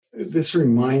This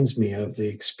reminds me of the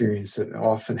experience that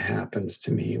often happens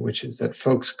to me, which is that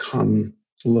folks come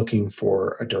looking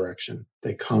for a direction.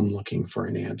 They come looking for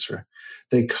an answer.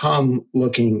 They come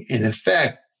looking, in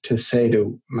effect, to say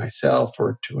to myself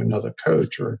or to another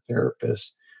coach or a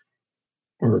therapist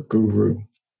or a guru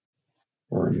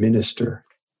or a minister,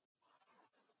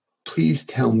 please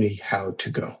tell me how to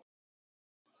go.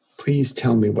 Please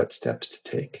tell me what steps to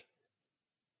take.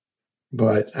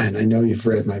 And I know you've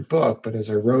read my book, but as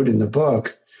I wrote in the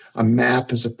book, a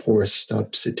map is a poor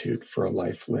substitute for a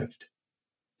life lived.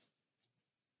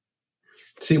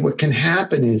 See, what can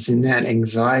happen is in that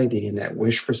anxiety and that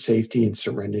wish for safety and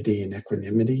serenity and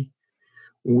equanimity,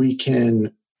 we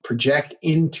can project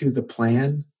into the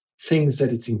plan things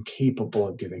that it's incapable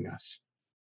of giving us,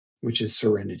 which is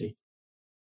serenity,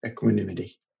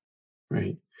 equanimity,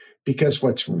 right? Because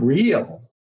what's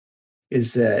real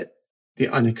is that the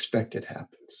unexpected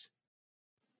happens.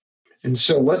 And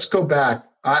so let's go back.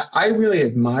 I really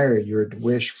admire your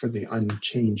wish for the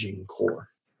unchanging core.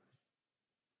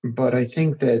 But I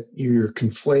think that you're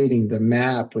conflating the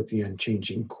map with the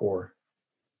unchanging core.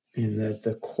 And that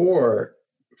the core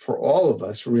for all of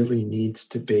us really needs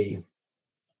to be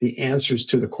the answers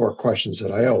to the core questions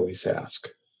that I always ask.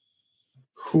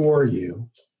 Who are you?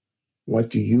 What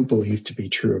do you believe to be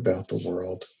true about the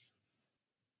world?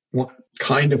 What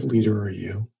kind of leader are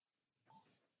you?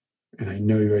 And I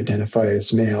know you identify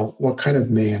as male. What kind of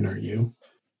man are you?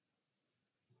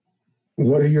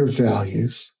 What are your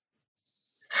values?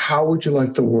 How would you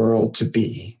like the world to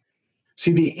be?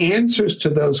 See, the answers to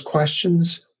those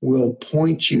questions will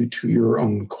point you to your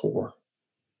own core.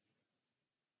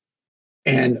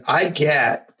 And I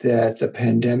get that the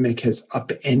pandemic has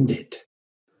upended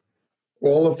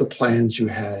all of the plans you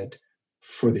had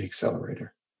for the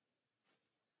accelerator.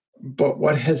 But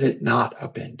what has it not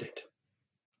upended?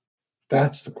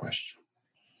 That's the question.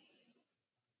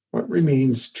 What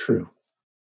remains true?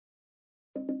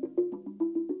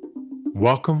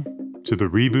 Welcome to the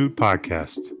Reboot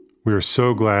Podcast. We are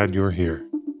so glad you're here.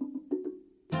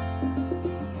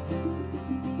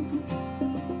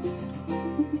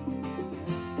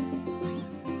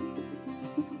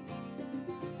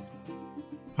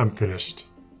 I'm finished.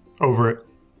 Over it.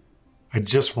 I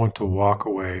just want to walk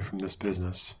away from this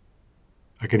business.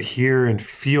 I could hear and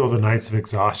feel the nights of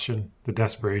exhaustion, the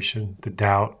desperation, the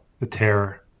doubt, the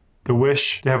terror, the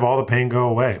wish to have all the pain go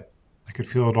away. I could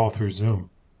feel it all through Zoom.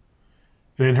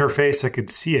 And in her face, I could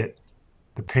see it,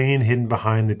 the pain hidden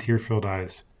behind the tear-filled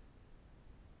eyes.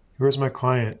 Here was my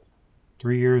client,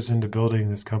 3 years into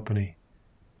building this company,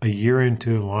 a year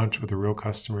into a launch with the real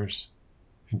customers,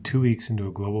 and 2 weeks into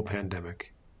a global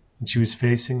pandemic. And she was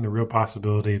facing the real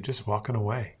possibility of just walking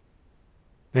away.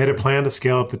 They had a plan to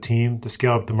scale up the team, to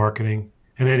scale up the marketing,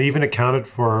 and had even accounted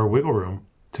for wiggle room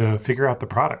to figure out the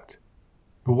product.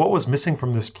 But what was missing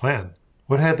from this plan?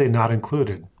 What had they not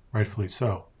included, rightfully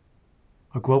so?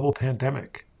 A global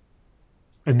pandemic.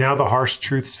 And now the harsh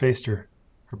truths faced her.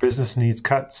 Her business needs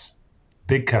cuts,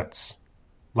 big cuts,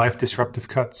 life-disruptive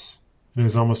cuts, and it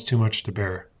was almost too much to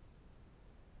bear.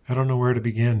 I don't know where to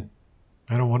begin.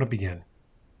 I don't want to begin.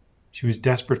 She was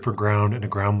desperate for ground in a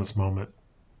groundless moment.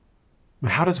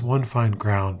 But how does one find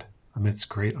ground amidst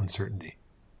great uncertainty?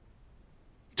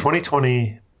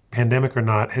 2020, pandemic or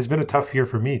not, has been a tough year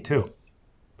for me too.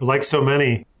 But like so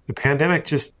many, the pandemic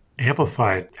just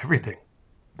amplified everything.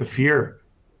 The fear,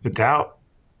 the doubt,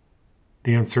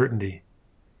 the uncertainty.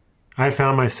 I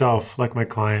found myself, like my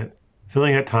client,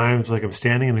 feeling at times like I'm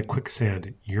standing in a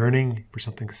quicksand, yearning for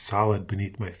something solid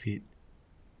beneath my feet.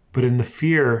 But in the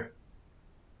fear,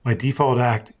 my default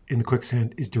act in the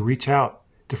quicksand is to reach out,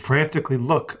 to frantically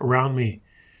look around me,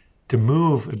 to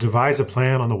move, devise a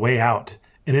plan on the way out.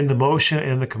 And in the motion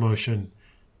and the commotion,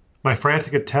 my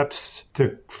frantic attempts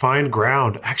to find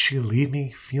ground actually leave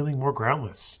me feeling more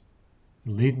groundless,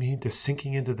 and lead me to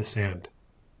sinking into the sand.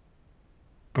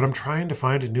 But I'm trying to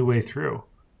find a new way through,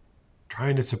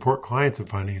 trying to support clients in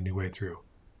finding a new way through,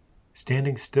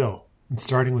 standing still and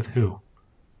starting with who?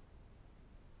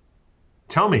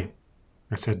 Tell me,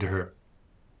 I said to her,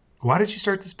 why did you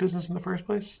start this business in the first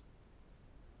place?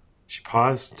 She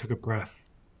paused and took a breath.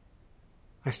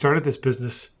 I started this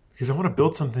business because I want to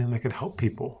build something that can help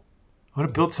people. I want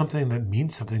to build something that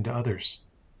means something to others.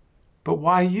 But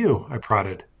why you? I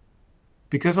prodded.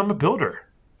 Because I'm a builder,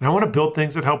 and I want to build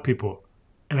things that help people.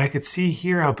 And I could see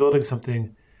here how building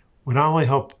something would not only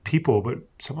help people, but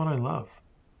someone I love.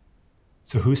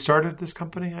 So who started this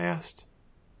company? I asked.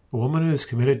 A woman who is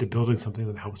committed to building something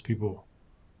that helps people.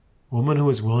 A woman who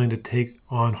is willing to take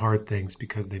on hard things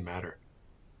because they matter.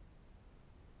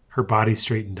 Her body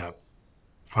straightened up.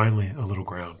 Finally, a little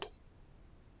ground.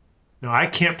 Now, I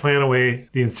can't plan away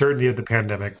the uncertainty of the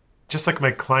pandemic, just like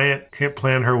my client can't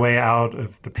plan her way out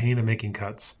of the pain of making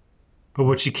cuts. But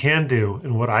what she can do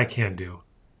and what I can do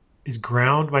is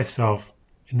ground myself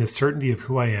in the certainty of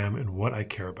who I am and what I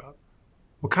care about.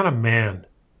 What kind of man,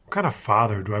 what kind of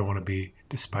father do I want to be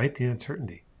despite the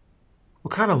uncertainty?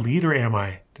 What kind of leader am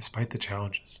I despite the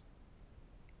challenges?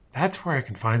 That's where I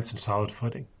can find some solid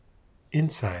footing,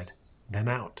 inside, then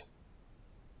out.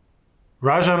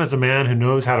 Rajan is a man who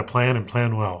knows how to plan and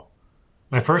plan well.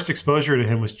 My first exposure to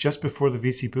him was just before the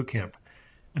VC bootcamp,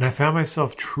 and I found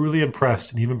myself truly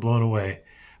impressed and even blown away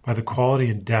by the quality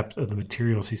and depth of the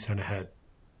materials he sent ahead.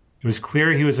 It was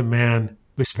clear he was a man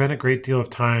who spent a great deal of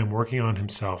time working on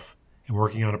himself and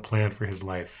working on a plan for his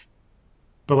life.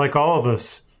 But like all of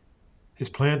us, his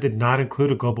plan did not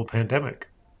include a global pandemic,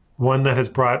 one that has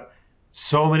brought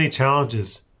so many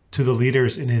challenges to the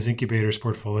leaders in his incubator's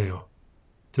portfolio,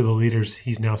 to the leaders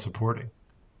he's now supporting.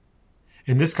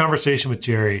 In this conversation with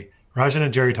Jerry, Rajan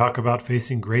and Jerry talk about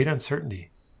facing great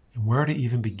uncertainty and where to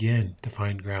even begin to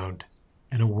find ground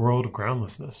in a world of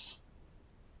groundlessness.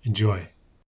 Enjoy.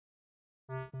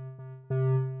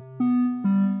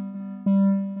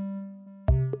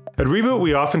 At Reboot,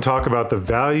 we often talk about the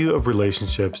value of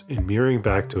relationships in mirroring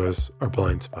back to us our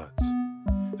blind spots.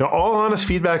 Now, all honest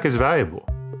feedback is valuable,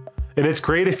 and it's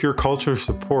great if your culture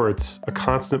supports a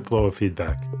constant flow of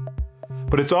feedback.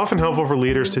 But it's often helpful for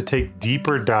leaders to take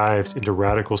deeper dives into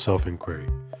radical self-inquiry,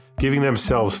 giving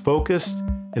themselves focused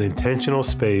and intentional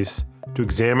space to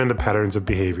examine the patterns of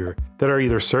behavior that are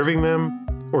either serving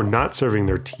them or not serving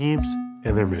their teams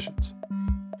and their missions.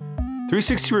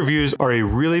 360 reviews are a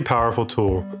really powerful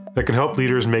tool that can help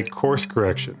leaders make course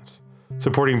corrections,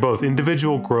 supporting both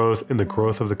individual growth and the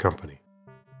growth of the company.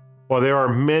 While there are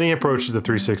many approaches to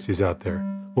 360s out there,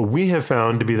 what we have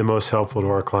found to be the most helpful to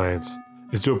our clients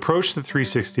is to approach the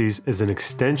 360s as an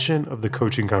extension of the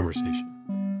coaching conversation.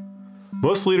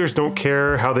 Most leaders don't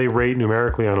care how they rate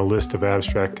numerically on a list of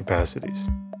abstract capacities.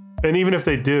 And even if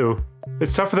they do,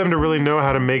 it's tough for them to really know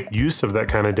how to make use of that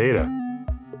kind of data.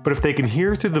 But if they can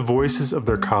hear through the voices of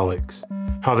their colleagues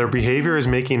how their behavior is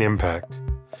making impact,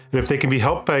 and if they can be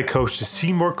helped by a coach to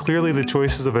see more clearly the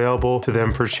choices available to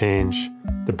them for change,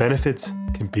 the benefits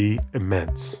can be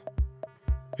immense.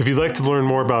 If you'd like to learn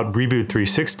more about Reboot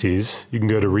 360s, you can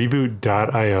go to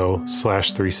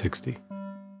reboot.io/360.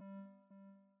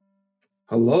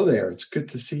 Hello there. It's good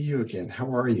to see you again.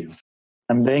 How are you?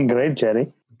 I'm doing great,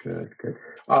 Jerry. Good.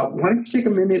 Why don't you take a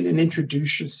minute and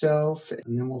introduce yourself,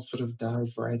 and then we'll sort of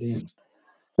dive right in.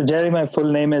 So, Jerry, my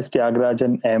full name is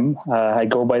Thiyagarajan M. I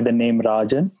go by the name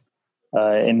Rajan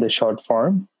in the short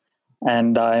form.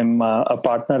 And I'm a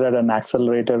partner at an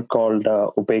accelerator called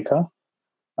Upekkha,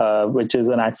 which is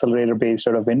an accelerator based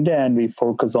out of India. And we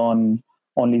focus on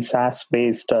only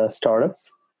SaaS-based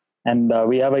startups. And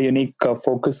we have a unique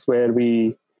focus where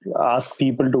we ask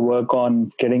people to work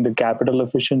on getting the capital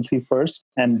efficiency first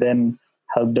and then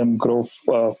help them grow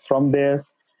from there.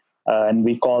 And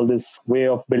we call this way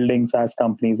of building SaaS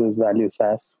companies as value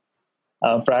SaaS.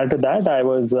 Prior to that, I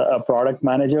was a product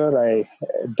manager. I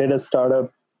did a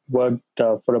startup, worked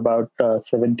for about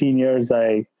 17 years.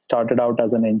 I started out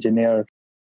as an engineer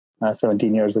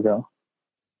 17 years ago.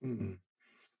 Mm-hmm.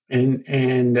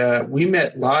 And we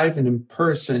met live and in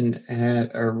person at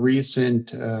a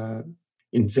recent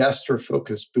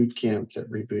investor-focused boot camp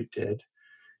that Reboot did.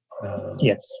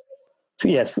 Yes.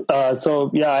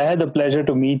 So I had the pleasure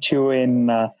to meet you in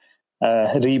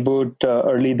Reboot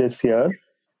early this year.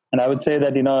 And I would say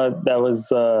that, that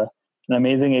was an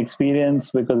amazing experience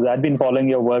because I'd been following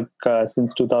your work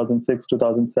since 2006,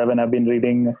 2007. I've been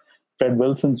reading Fred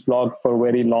Wilson's blog for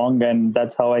very long, and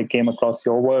that's how I came across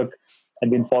your work.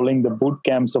 I'd been following the boot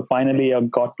camp, so finally I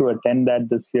got to attend that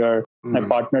this year. My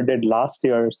partner did last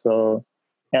year, so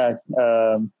great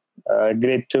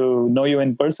to know you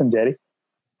in person, Jerry.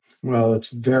 Well, it's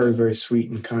very, very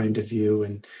sweet and kind of you.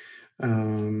 And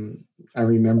I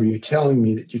remember you telling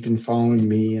me that you've been following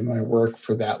me and my work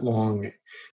for that long.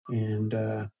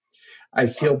 And I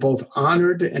feel both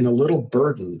honored and a little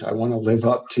burdened. I want to live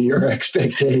up to your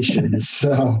expectations.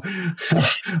 So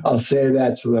I'll say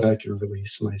that so that I can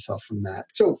release myself from that.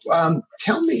 So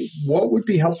tell me, what would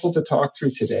be helpful to talk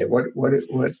through today? What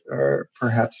are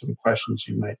perhaps some questions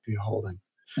you might be holding?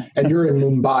 And you're in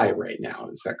Mumbai right now,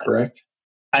 is that correct?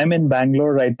 I'm in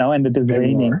Bangalore right now, and it is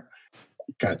raining.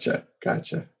 Gotcha.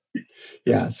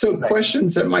 Yeah. So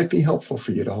questions that might be helpful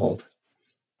for you to hold.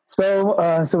 So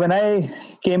when I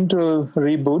came to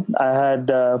Reboot, I had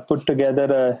put together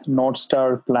a North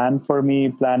Star plan for me,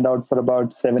 planned out for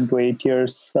about 7 to 8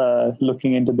 years,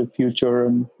 looking into the future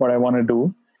and what I want to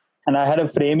do. And I had a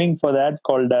framing for that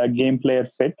called Game Player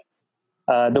Fit.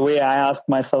 The way I ask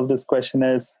myself this question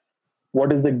is,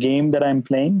 what is the game that I'm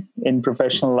playing in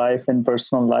professional life and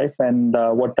personal life, and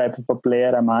what type of a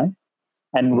player am I?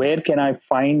 And where can I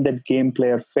find that game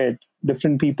player fit?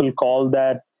 Different people call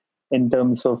that in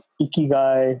terms of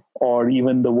ikigai, or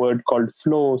even the word called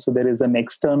flow. So there is an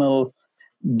external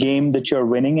game that you're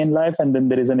winning in life, and then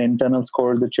there is an internal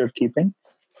score that you're keeping.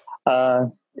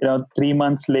 3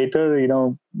 months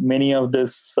later, many of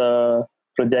this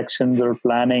projections or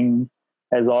planning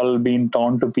has all been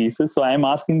torn to pieces. So I'm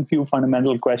asking a few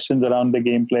fundamental questions around the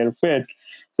game player fit.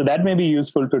 So that may be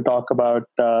useful to talk about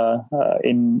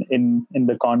in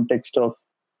the context of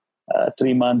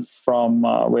 3 months from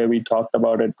where we talked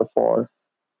about it before.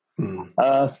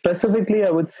 Specifically, I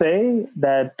would say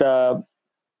that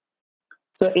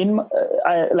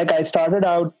I started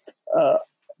out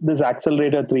this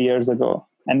accelerator 3 years ago.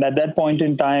 And at that point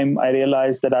in time, I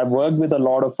realized that I've worked with a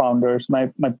lot of founders.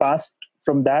 My past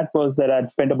from that was that I'd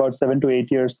spent about 7 to 8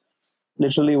 years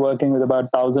literally working with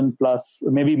about 1,000 plus,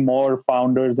 maybe more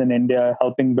founders in India,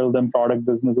 helping build them product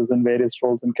businesses in various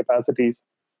roles and capacities.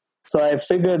 So I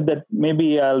figured that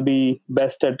maybe I'll be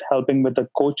best at helping with a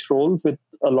coach role with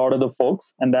a lot of the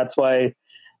folks. And that's why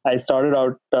I started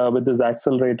out with this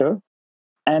accelerator.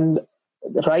 And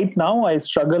right now I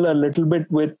struggle a little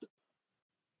bit with,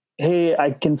 hey,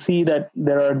 I can see that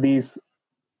there are these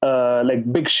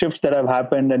big shifts that have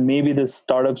happened, and maybe the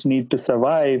startups need to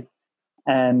survive.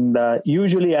 And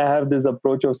usually I have this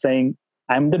approach of saying,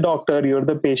 I'm the doctor, you're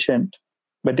the patient,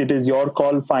 but it is your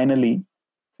call finally.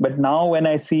 But now when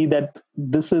I see that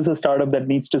this is a startup that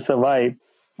needs to survive,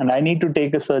 and I need to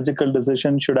take a surgical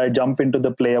decision, should I jump into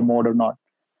the player mode or not?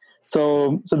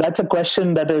 So that's a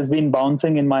question that has been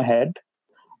bouncing in my head.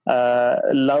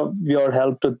 Love your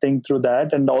help to think through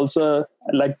that, and also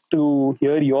I'd like to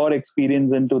hear your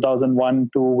experience in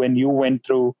 2001 to when you went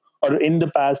through, or in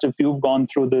the past, if you've gone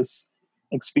through this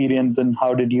experience, and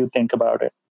how did you think about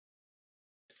it?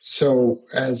 So,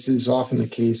 as is often the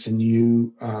case, and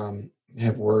you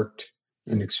have worked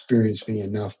and experienced me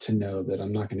enough to know that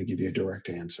I'm not going to give you a direct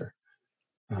answer.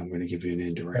 I'm going to give you an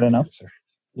indirect answer.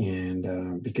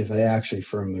 And because I actually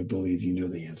firmly believe you know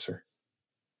the answer,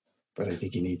 but I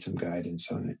think you need some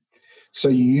guidance on it. So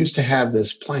you used to have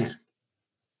this plan,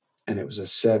 and it was a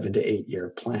 7 to 8 year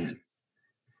plan.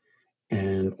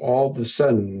 And all of a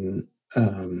sudden,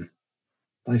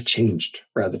 life changed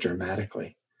rather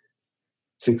dramatically.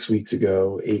 6 weeks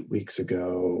ago, 8 weeks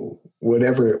ago,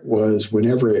 whenever it was,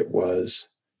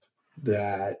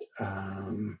 that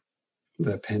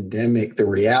the pandemic, the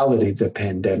reality of the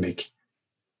pandemic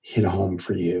hit home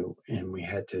for you, and we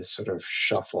had to sort of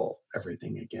shuffle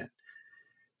everything again.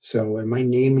 So am I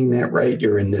naming that right?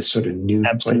 You're in this sort of new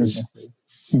place.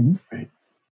 Mm-hmm. Right.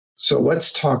 So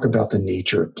let's talk about the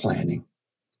nature of planning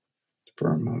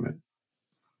for a moment.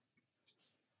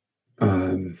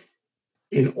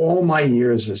 In all my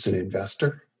years as an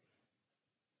investor,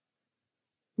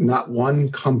 not one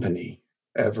company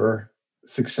ever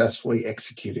successfully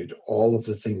executed all of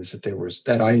the things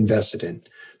that I invested in,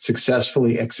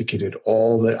 successfully executed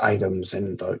all the items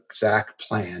and the exact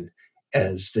plan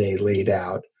as they laid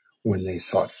out when they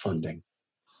sought funding.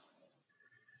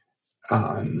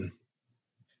 And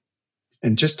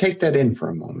just take that in for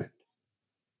a moment.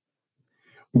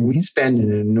 We spend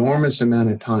an enormous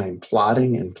amount of time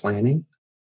plotting and planning,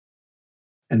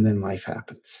 and then life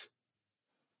happens.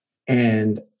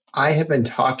 And I have been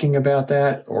talking about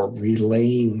that, or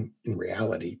relaying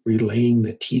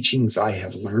the teachings I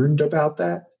have learned about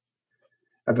that,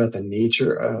 about the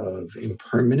nature of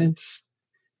impermanence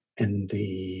and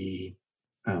the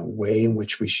way in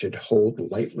which we should hold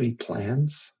lightly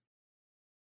plans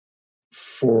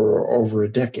for over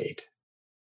a decade.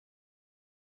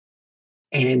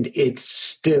 And it's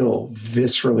still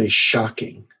viscerally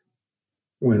shocking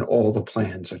when all the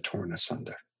plans are torn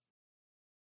asunder.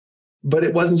 But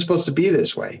it wasn't supposed to be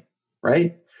this way,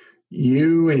 right?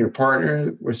 You and your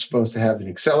partner were supposed to have an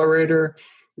accelerator.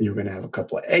 You were going to have a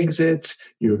couple of exits.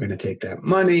 You were going to take that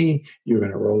money. You were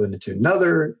going to roll it into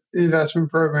another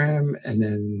investment program, and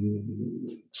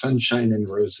then sunshine and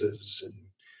roses and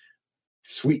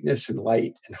sweetness and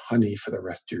light and honey for the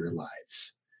rest of your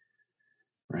lives,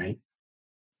 right?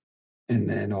 And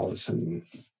then all of a sudden,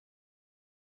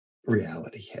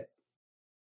 reality hit.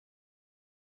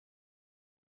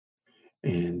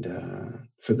 And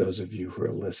for those of you who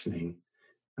are listening,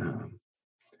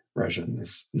 Rajan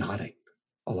is nodding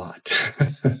a lot.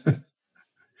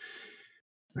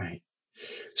 Right.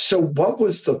 So what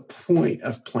was the point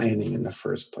of planning in the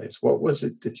first place? What was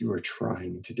it that you were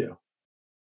trying to do?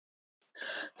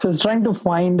 So it's trying to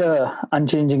find a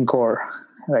unchanging core,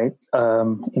 right?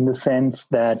 In the sense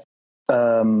that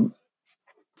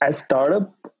as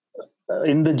startup,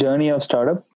 in the journey of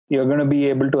startup, you're going to be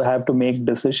able to have to make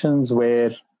decisions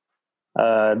where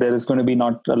there is going to be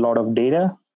not a lot of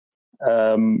data,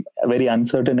 a very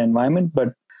uncertain environment,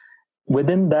 but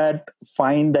within that,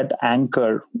 find that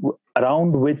anchor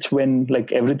around which, when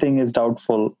like everything is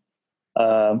doubtful,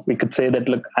 we could say that,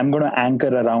 look, I'm going to anchor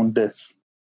around this.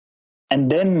 And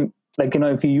then, like,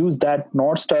 if you use that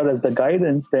North Star as the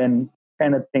guidance, then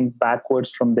kind of think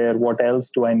backwards from there. What else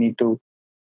do I need to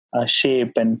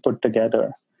shape and put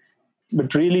together?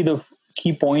 But really the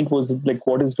key point was like,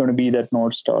 what is going to be that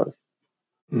North Star?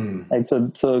 Right?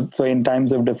 So in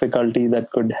times of difficulty,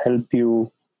 that could help you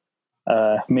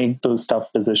make those tough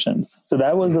decisions. So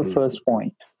that was the first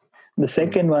point. The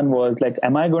second one was like,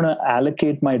 am I going to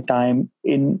allocate my time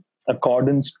in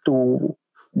accordance to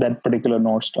that particular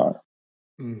North Star?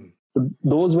 So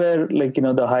those were like,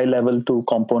 the high level 2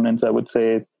 components, I would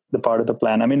say, the part of the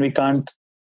plan. I mean, we can't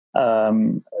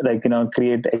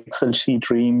create Excel sheet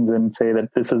reams and say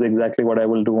that this is exactly what I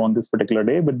will do on this particular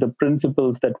day, but the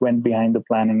principles that went behind the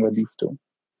planning were these 2.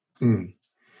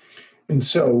 And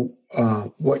so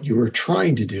what you were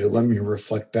trying to do, let me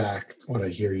reflect back what I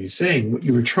hear you saying. What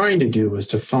you were trying to do was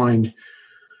to find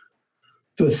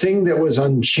the thing that was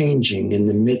unchanging in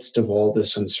the midst of all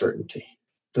this uncertainty,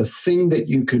 the thing that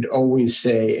you could always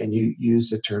say, and you use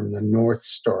the term the North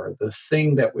Star, the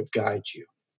thing that would guide you.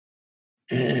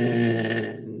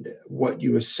 And what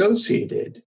you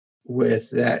associated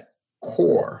with that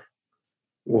core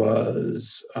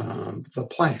was the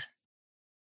plan.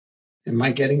 Am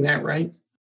I getting that right?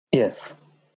 Yes.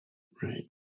 Right.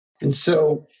 And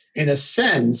so, in a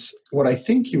sense, what I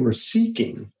think you were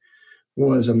seeking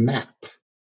was a map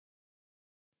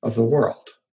of the world.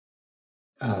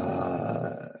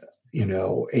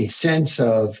 A sense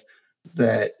of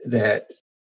that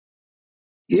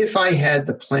if I had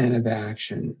the plan of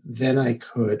action, then I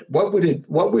could. What would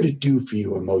it do for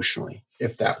you emotionally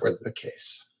if that were the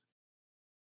case?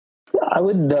 I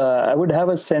would have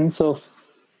a sense of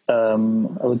I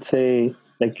would say,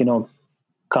 like,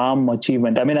 calm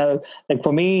achievement. I mean,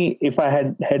 for me, if I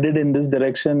had headed in this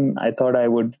direction, I thought I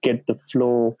would get the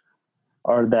flow,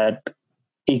 or that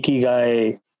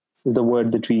ikigai is the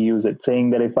word that we use it, saying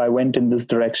that if I went in this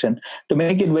direction, to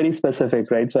make it very specific,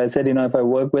 right? So I said, if I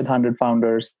work with 100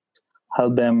 founders,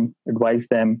 help them, advise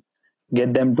them,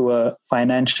 get them to a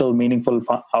financial, meaningful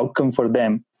outcome for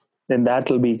them, then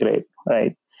that will be great,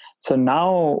 right? So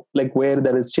now, like, where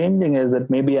that is changing is that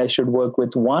maybe I should work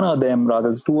with one of them rather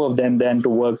than 2 of them than to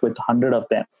work with 100 of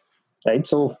them, right?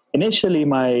 So initially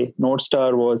my North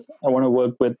Star was I want to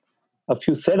work with a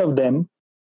few set of them,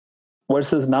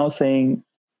 versus now saying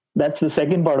that's the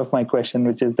second part of my question,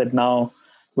 which is that now,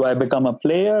 do I become a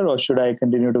player or should I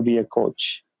continue to be a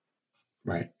coach?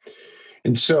 Right.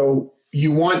 And so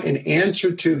you want an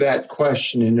answer to that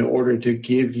question in order to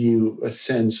give you a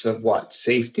sense of what?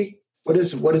 Safety? What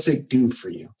does it do for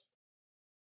you?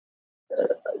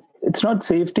 It's not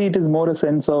safety. It is more a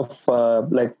sense of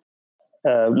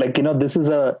this is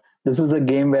a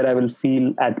game where I will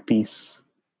feel at peace.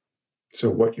 So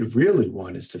what you really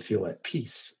want is to feel at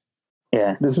peace.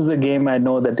 Yeah, this is a game I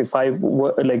know that if I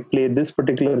play this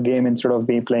particular game instead of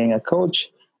playing a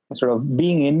coach, instead of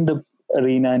being in the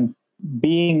arena and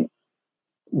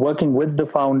working with the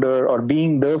founder or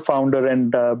being the founder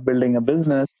and building a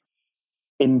business,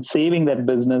 in saving that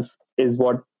business is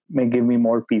what may give me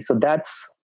more peace. So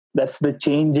that's the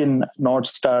change in North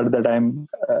Star that I'm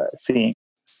seeing.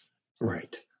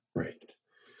 Right.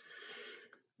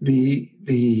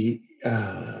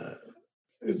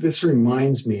 This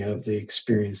reminds me of the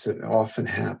experience that often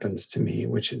happens to me,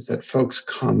 which is that folks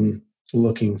come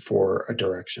looking for a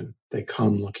direction. They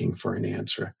come looking for an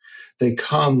answer. They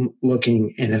come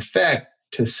looking, in effect,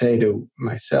 to say to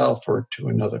myself or to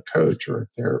another coach or a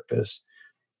therapist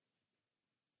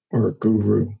or a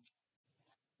guru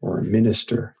or a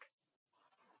minister,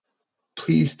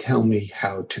 please tell me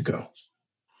how to go.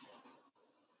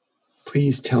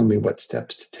 Please tell me what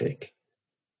steps to take.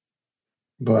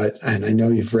 And I know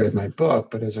you've read my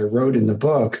book, but as I wrote in the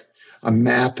book, a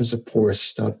map is a poor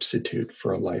substitute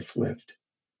for a life lived.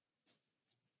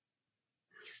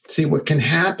 See, what can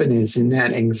happen is in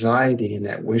that anxiety and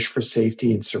that wish for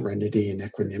safety and serenity and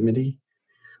equanimity,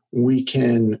 we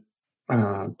can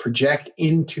project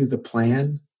into the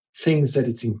plan things that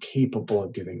it's incapable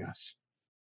of giving us,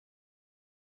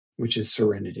 which is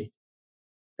serenity,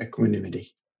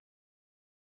 equanimity,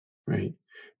 right?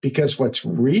 Because what's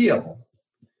real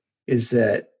is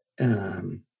that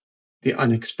the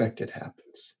unexpected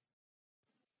happens.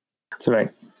 That's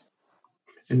right.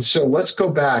 And so let's go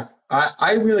back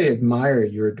I really admire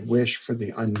your wish for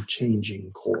the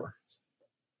unchanging core.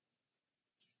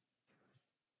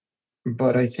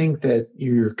 But I think that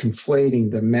you're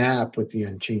conflating the map with the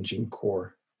unchanging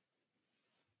core.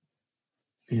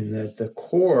 And that the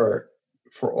core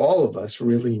for all of us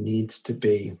really needs to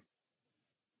be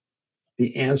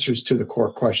the answers to the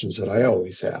core questions that I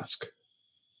always ask.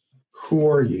 Who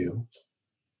are you?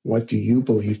 What do you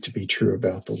believe to be true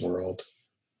about the world?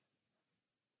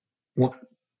 What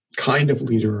kind of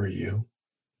leader are you?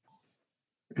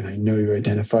 And I know you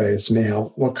identify as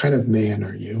male. What kind of man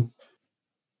are you?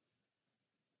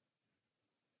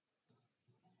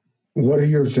 What are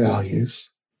your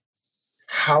values?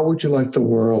 How would you like the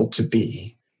world to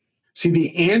be? See,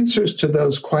 the answers to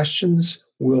those questions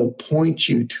will point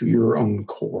you to your own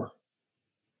core.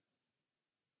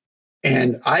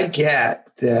 And I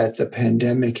get that the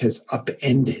pandemic has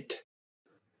upended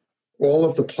all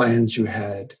of the plans you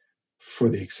had for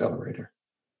the accelerator.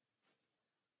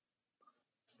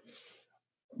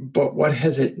 But what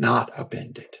has it not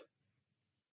upended?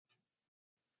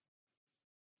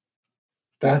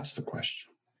 That's the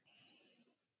question.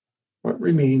 What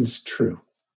remains true?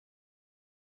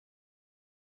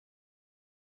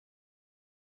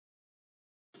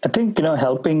 I think,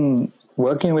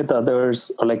 working with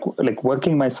others, or like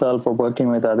working myself or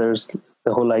working with others,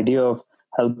 the whole idea of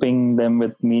helping them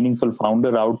with meaningful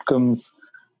founder outcomes,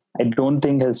 I don't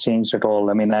think has changed at all.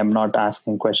 I mean, I'm not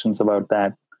asking questions about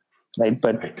that, right?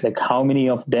 But like, how many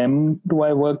of them do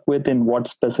I work with, in what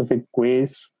specific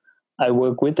ways I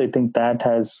work with? I think that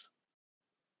has,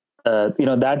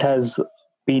 that has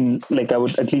been, like, I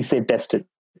would at least say, tested.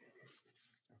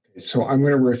 So I'm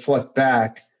going to reflect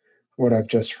back what I've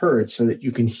just heard so that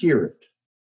you can hear it.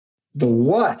 The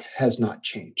what has not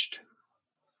changed.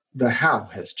 The how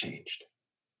has changed.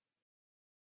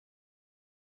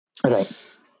 Right.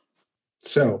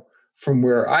 So from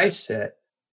where I sit,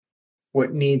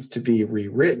 what needs to be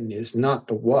rewritten is not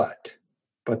the what,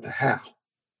 but the how.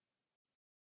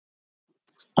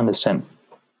 Understand.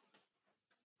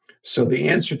 So the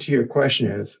answer to your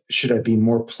question of, should I be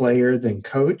more player than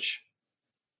coach?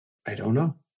 I don't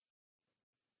know.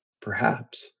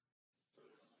 Perhaps.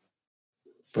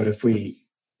 But if we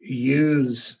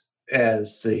use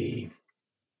as the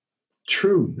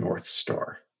true North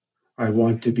Star, I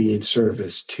want to be in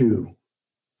service to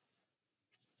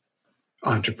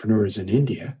entrepreneurs in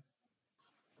India,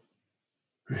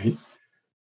 right?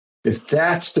 If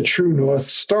that's the true North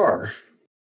Star,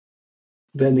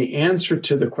 then the answer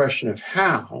to the question of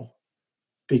how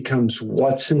becomes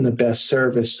what's in the best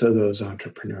service to those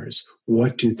entrepreneurs?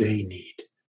 What do they need?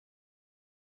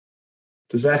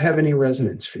 Does that have any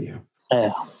resonance for you?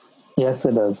 Yeah. Yes,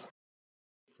 it does.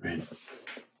 Right.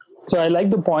 So I like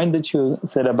the point that you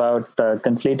said about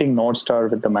conflating North Star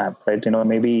with the map, right?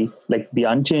 Maybe like the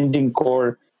unchanging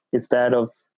core is that of,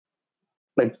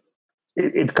 like,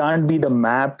 it can't be the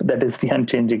map that is the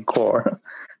unchanging core,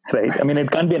 right? I mean,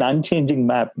 it can't be an unchanging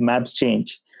map. Maps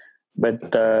change, but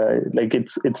like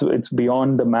it's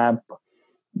beyond the map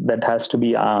that has to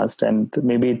be asked, and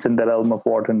maybe it's in the realm of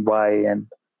what and why, and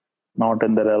not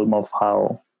in the realm of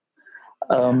how.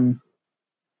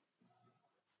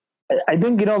 I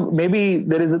think, maybe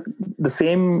there is the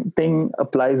same thing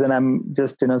applies, and I'm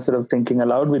just, sort of thinking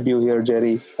aloud with you here,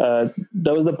 Jerry. That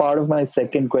was the part of my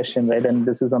second question, right? And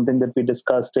this is something that we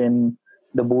discussed in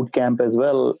the boot camp as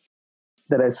well,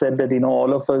 that I said that,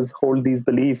 all of us hold these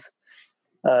beliefs,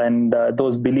 and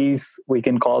those beliefs, we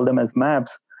can call them as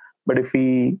maps. But if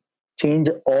we change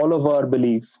all of our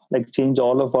belief, like change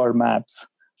all of our maps,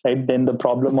 right, then the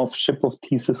problem of ship of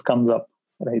thesis comes up.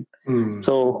 Right.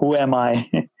 So who am I?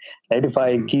 Right. If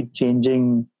I keep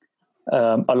changing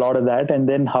a lot of that, and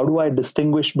then how do I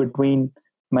distinguish between,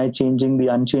 am I changing the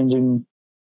unchanging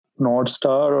North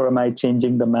Star, or am I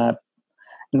changing the map?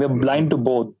 And we're blind to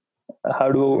both.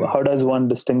 How does one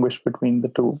distinguish between the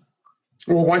two?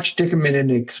 Well, why don't you take a minute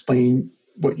and explain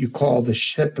what you call the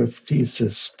ship of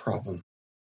thesis problem?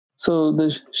 So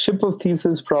the ship of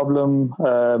thesis problem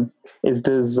is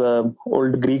this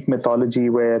old Greek mythology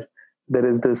where there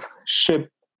is this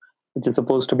ship, which is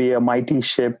supposed to be a mighty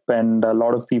ship, and a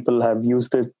lot of people have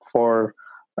used it for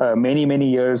many,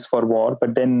 many years for war,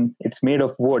 but then it's made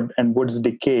of wood, and woods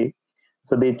decay.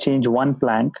 So they change one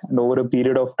plank, and over a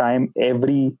period of time,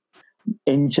 every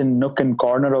inch and nook and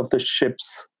corner of the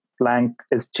ship's plank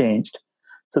is changed.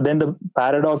 So then the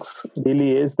paradox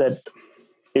really is that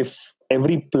if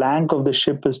every plank of the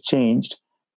ship is changed,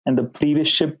 and the previous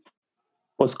ship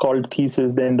was called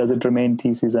thesis, then does it remain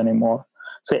thesis anymore?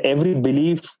 So every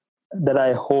belief that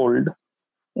I hold,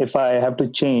 if I have to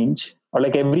change, or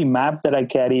like every map that I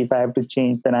carry, if I have to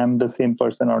change, then I'm the same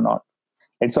person or not.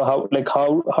 And so how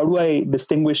do I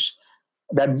distinguish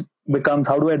that becomes,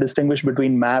 how do I distinguish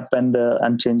between map and the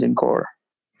unchanging core?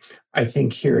 I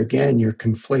think here again, you're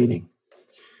conflating.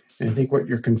 And I think what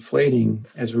you're conflating,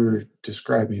 as we were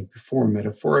describing before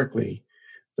metaphorically,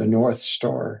 the North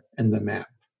Star and the map.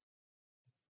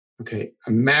 Okay,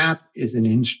 a map is an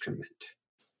instrument.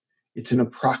 It's an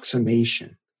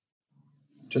approximation.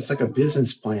 Just like a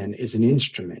business plan is an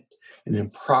instrument, an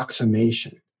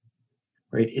approximation,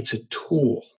 right? It's a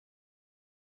tool.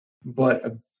 But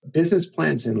business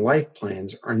plans and life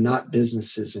plans are not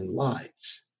businesses and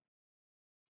lives,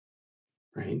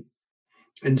 right?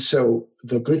 And so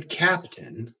the good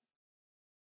captain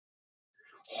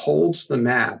holds the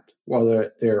map while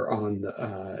they're on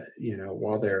the,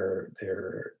 while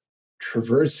they're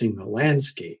traversing the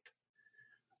landscape,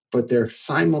 but they're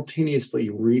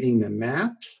simultaneously reading the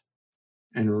maps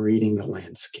and reading the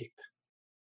landscape.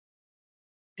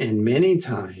 And many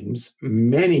times,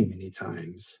 many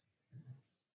times,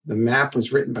 the map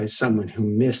was written by someone who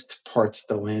missed parts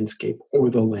of the landscape, or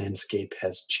the landscape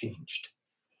has changed.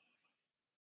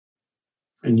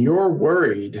 And you're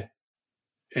worried,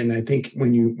 and I think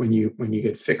when you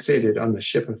get fixated on the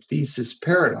ship of thesis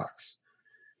paradox,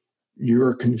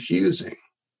 you're confusing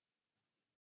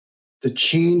the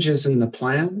changes in the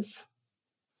plans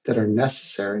that are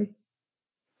necessary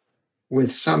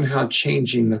with somehow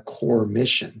changing the core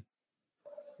mission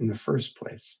in the first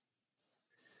place.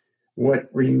 What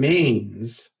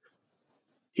remains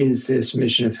is this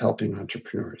mission of helping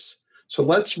entrepreneurs. So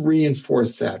let's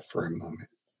reinforce that for a moment.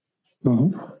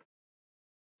 Mm-hmm.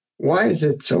 Why is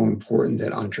it so important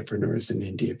that entrepreneurs in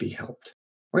India be helped?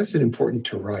 Why is it important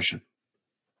to Rajan?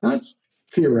 Not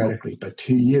theoretically, but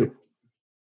to you.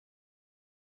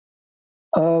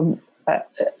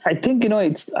 I think,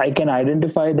 I can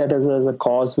identify that as a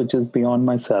cause which is beyond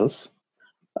myself.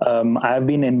 I've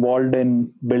been involved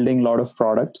in building a lot of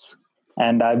products,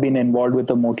 and I've been involved with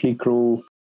a motley crew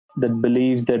that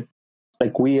believes that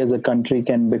like we as a country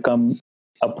can become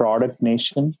a product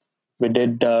nation. We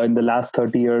did in the last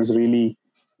 30 years really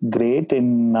great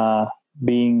in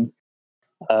being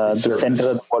the center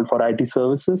of the world for IT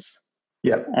services.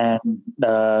 Yeah. And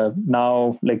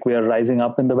now like we are rising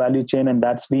up in the value chain, and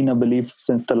that's been a belief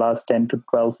since the last 10 to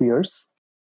 12 years.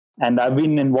 And I've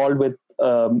been involved with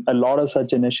a lot of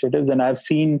such initiatives, and I've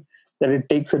seen that it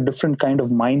takes a different kind of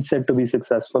mindset to be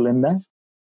successful in that.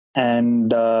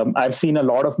 And I've seen a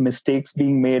lot of mistakes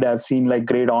being made. I've seen like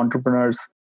great entrepreneurs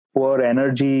pour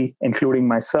energy, including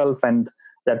myself, and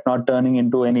that not turning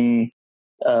into any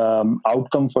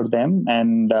outcome for them.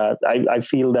 And I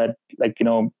feel that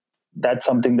that's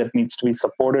something that needs to be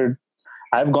supported.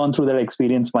 I've gone through that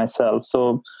experience myself.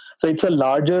 So it's a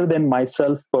larger than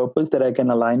myself purpose that I can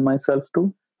align myself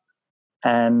to.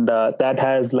 And that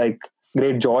has like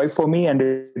great joy for me, and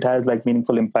it has like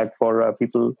meaningful impact for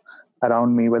people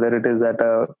around me, whether it is at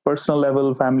a personal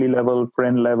level, family level,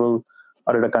 friend level,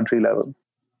 or at a country level.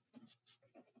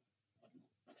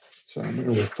 So I'm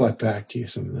going to reflect back to you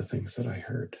some of the things that I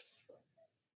heard.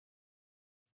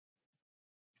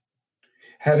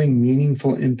 Having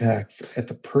meaningful impact at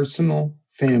the personal,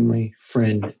 family,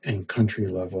 friend, and country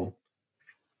level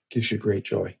gives you great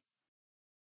joy.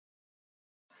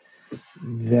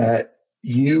 That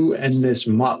you and this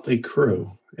motley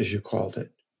crew, as you called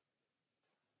it,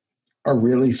 are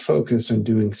really focused on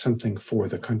doing something for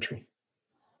the country,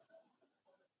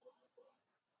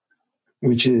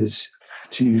 which is,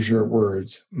 to use your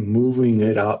words, moving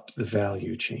it up the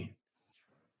value chain.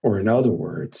 Or in other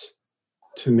words,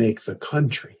 to make the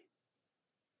country,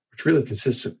 which really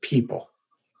consists of people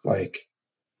like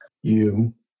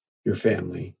you, your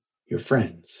family, your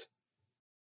friends,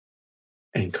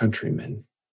 and countrymen,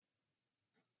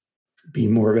 be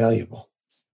more valuable.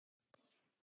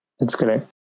 That's correct.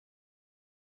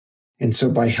 And so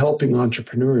by helping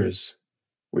entrepreneurs,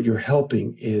 what you're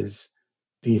helping is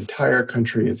the entire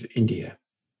country of India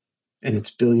and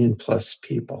its 1 billion plus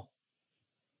people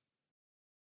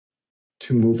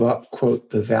to move up, quote,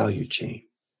 the value chain,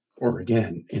 or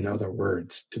again, in other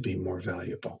words, to be more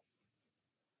valuable.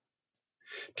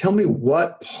 Tell me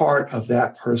what part of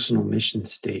that personal mission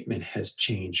statement has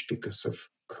changed because of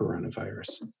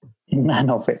coronavirus? None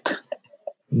of it.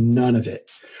 None of it.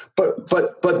 But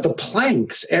the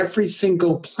planks, every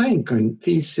single plank on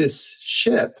Thesis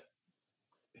ship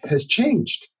has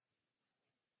changed.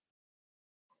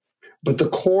 But the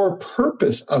core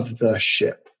purpose of the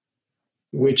ship,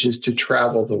 which is to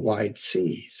travel the wide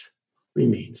seas,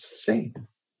 remains the same.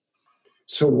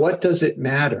 So what does it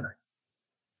matter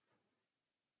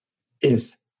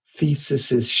if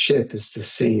thesis's ship is the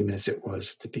same as it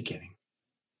was at the beginning.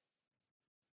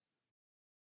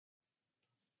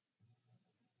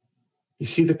 You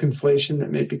see the conflation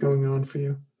that may be going on for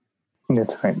you?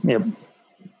 That's right. Yep.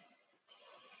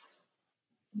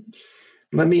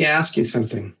 Let me ask you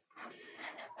something.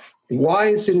 Why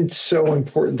is it so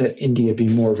important that India be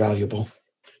more valuable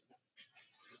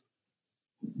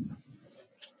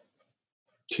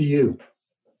to you?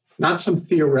 Not some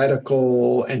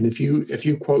theoretical, and if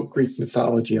you quote Greek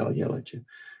mythology, I'll yell at you.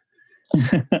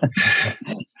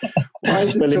 Why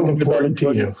is it so important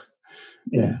to you?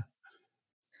 Yeah.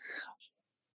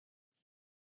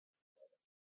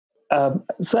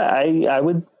 So I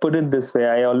would put it this way.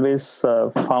 I always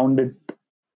found it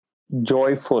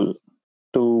joyful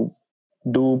to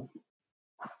do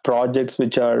projects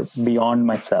which are beyond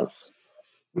myself,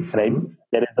 right?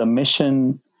 There is a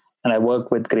mission and I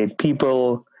work with great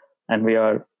people and we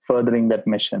are furthering that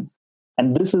mission.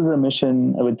 And this is a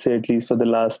mission, I would say, at least for the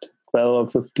last 12 or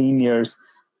 15 years,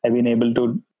 I've been able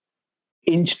to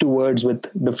inch towards with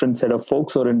different set of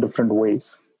folks or in different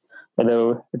ways.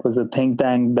 Whether it was a think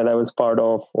tank that I was part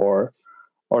of or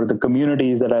the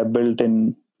communities that I built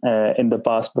in the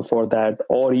past before that,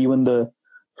 or even the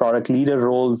product leader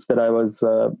roles that I was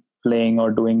playing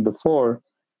or doing before.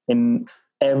 In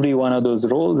every one of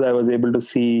those roles, I was able to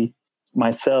see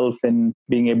myself in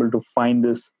being able to find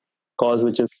this cause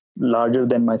which is larger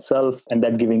than myself and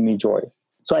that giving me joy.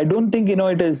 So I don't think,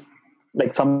 it is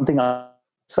like something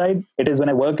outside. It is when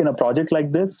I work in a project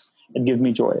like this, it gives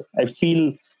me joy. I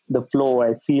feel the flow.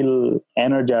 I feel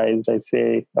energized. I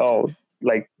say, oh,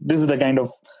 like this is the kind of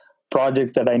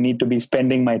projects that I need to be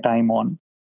spending my time on.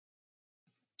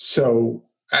 So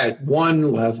at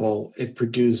one level, it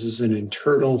produces an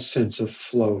internal sense of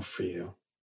flow for you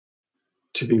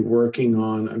to be working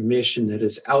on a mission that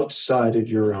is outside of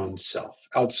your own self,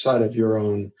 outside of your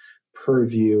own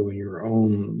purview and your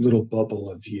own little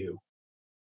bubble of you.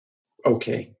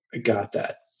 Okay, I got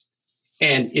that.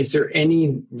 And is there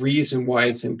any reason why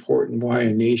it's important, why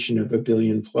a nation of 1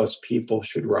 billion plus people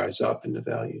should rise up in the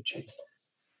value chain?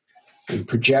 I'm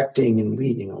projecting and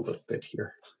leading a little bit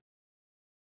here.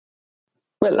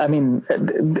 Well, I mean,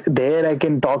 there I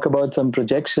can talk about some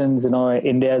projections.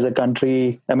 India as a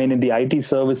country, in the IT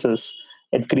services,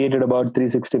 it created about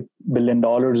 $360 billion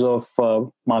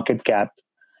of market cap,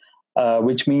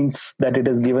 which means that it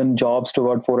has given jobs to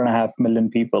about 4.5 million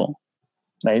people,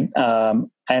 right?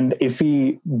 And if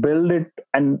we build it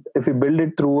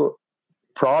through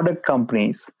product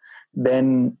companies,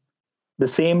 then the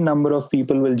same number of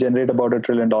people will generate about $1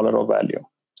 trillion of value,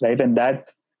 right? And that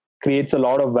creates a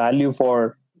lot of value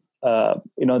for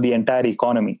the entire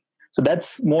economy. So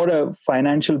that's more a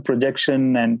financial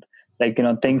projection and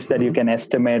things that you can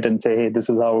estimate and say, hey, this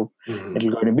is how it's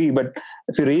going to be. But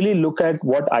if you really look at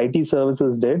what IT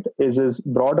services did is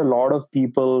brought a lot of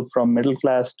people from middle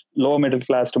class, lower middle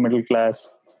class to middle class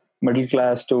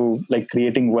to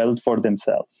creating wealth for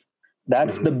themselves.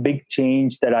 That's the big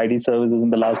change that IT services in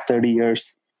the last 30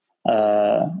 years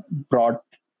brought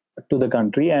to the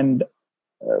country. And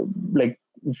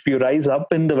if you rise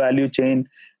up in the value chain,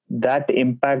 that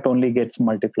impact only gets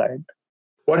multiplied.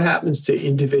 What happens to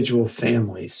individual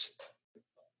families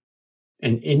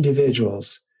and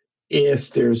individuals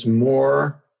if there's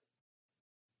more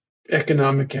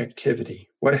economic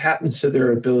activity? What happens to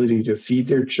their ability to feed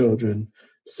their children,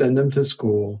 send them to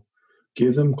school,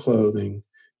 give them clothing,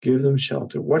 give them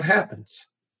shelter? What happens?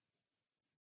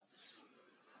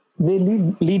 They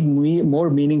lead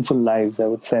more meaningful lives, I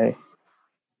would say.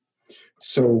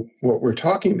 So what we're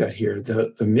talking about here,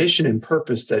 the mission and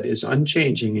purpose that is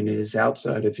unchanging and it is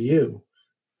outside of you,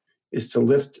 is to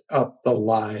lift up the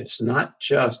lives, not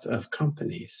just of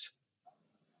companies,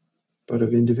 but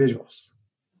of individuals,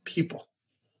 people.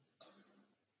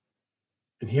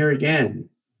 And here again,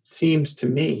 seems to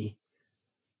me,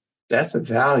 that's a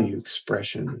value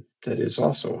expression that is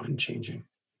also unchanging.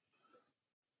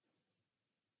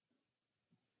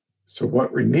 So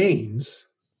what remains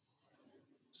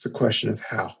is the question of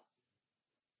how.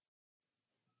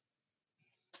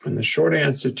 And the short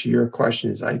answer to your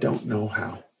question is, I don't know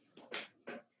how.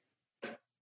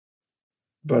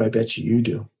 But I bet you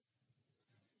do.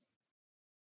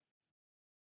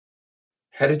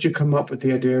 How did you come up with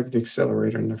the idea of the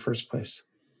accelerator in the first place?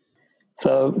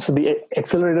 So the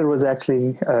accelerator was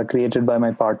actually created by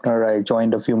my partner. I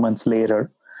joined a few months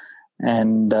later.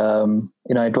 And,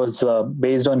 it was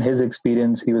based on his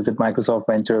experience. He was at Microsoft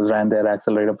Ventures, ran their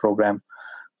accelerator program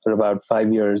for about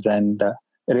 5 years, and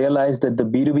realized that the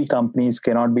B2B companies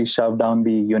cannot be shoved down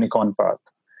the unicorn path.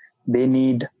 They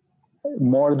need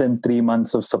more than 3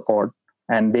 months of support,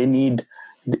 and they need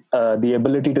the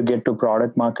ability to get to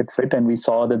product market fit, and we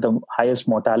saw that the highest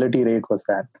mortality rate was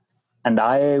that. And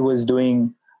I was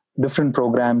doing different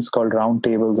programs called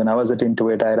roundtables, and I was at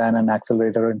Intuit. I ran an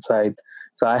accelerator inside.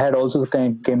 So I had also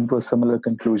came to a similar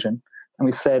conclusion. And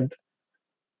we said,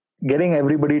 getting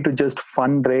everybody to just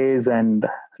fundraise and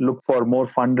look for more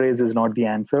fundraise is not the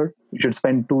answer. You should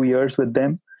spend 2 years with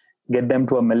them, get them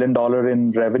to $1 million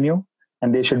in revenue,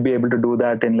 and they should be able to do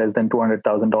that in less than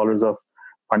 $200,000 of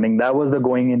funding. That was the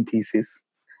going in thesis.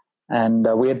 And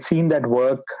we had seen that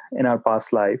work in our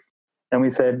past life. And we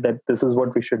said that this is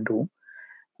what we should do.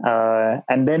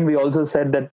 And then we also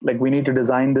said that we need to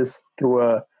design this through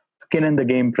a skin in the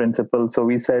game principle. So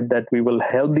we said that we will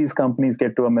help these companies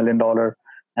get to $1 million.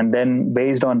 And then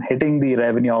based on hitting the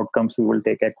revenue outcomes, we will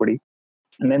take equity.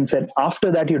 And then said,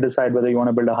 after that, you decide whether you want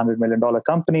to build a $100 million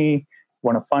company,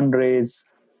 want to fundraise,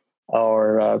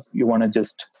 or you want to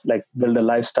just build a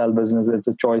lifestyle business. It's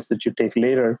a choice that you take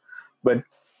later. But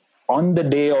on the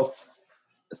day of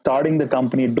starting the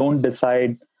company, don't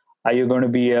decide, are you going to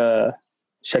be a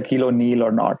Shaquille O'Neal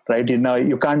or not, right?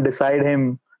 You can't decide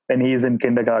him when he's in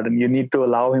kindergarten. You need to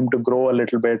allow him to grow a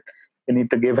little bit. You need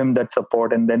to give him that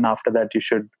support. And then after that, you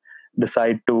should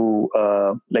decide to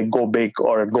go big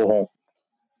or go home.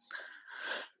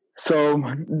 So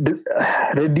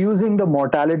reducing the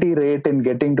mortality rate and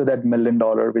getting to that $1 million,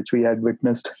 which we had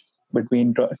witnessed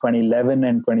between 2011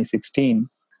 and 2016,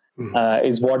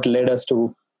 is what led us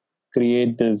to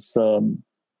create this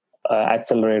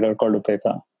accelerator called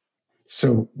Upekkha.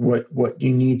 So what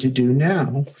you need to do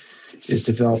now is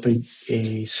develop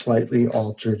a slightly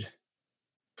altered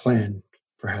plan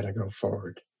for how to go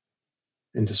forward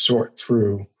and to sort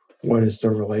through what is the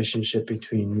relationship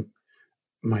between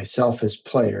myself as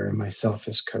player and myself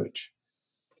as coach.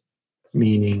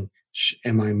 Meaning,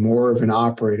 am I more of an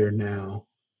operator now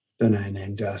than an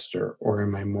investor, or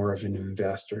am I more of an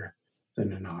investor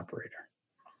than an operator?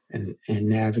 And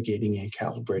navigating and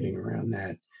calibrating around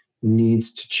that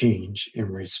needs to change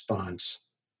in response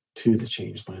to the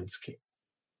changed landscape.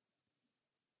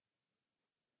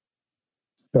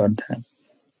 Got that.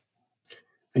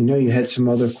 I know you had some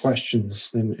other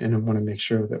questions, and I want to make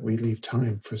sure that we leave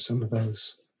time for some of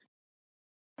those.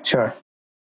 Sure.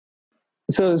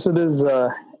 So this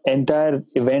entire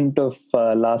event of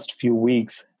last few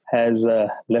weeks has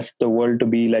left the world to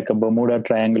be like a Bermuda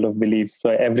Triangle of beliefs.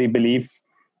 So every belief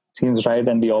seems right,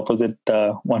 and the opposite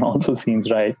one also seems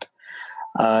right.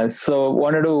 So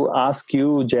wanted to ask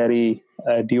you, Jerry,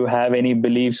 do you have any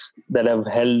beliefs that have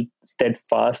held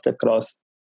steadfast across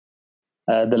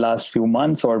the last few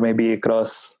months, or maybe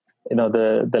across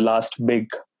the last big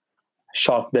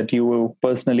shock that you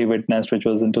personally witnessed, which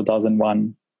was in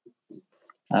 2001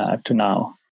 to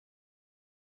now?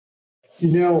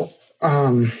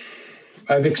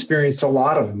 I've experienced a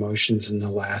lot of emotions in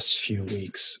the last few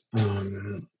weeks.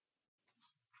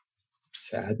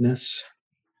 Sadness,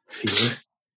 fear,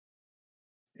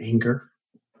 anger,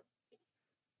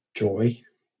 joy,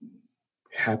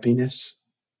 happiness,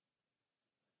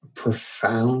 a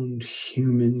profound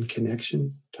human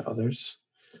connection to others.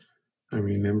 I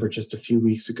remember just a few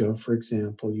weeks ago, for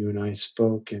example, you and I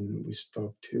spoke, and we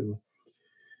spoke to,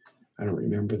 I don't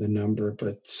remember the number,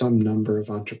 but some number of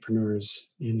entrepreneurs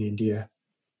in India.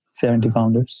 70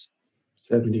 founders.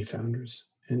 70 founders.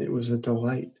 And it was a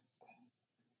delight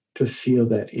to feel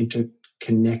that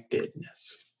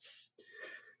interconnectedness.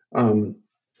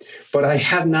 But I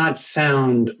have not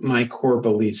found my core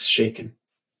beliefs shaken.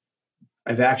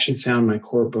 I've actually found my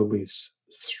core beliefs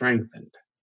strengthened.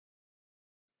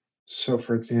 So,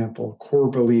 for example, a core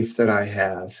belief that I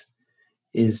have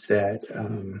is that,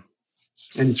 and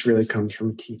it really comes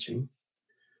from teaching,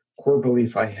 core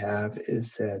belief I have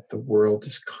is that the world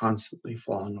is constantly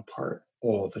falling apart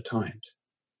all the time.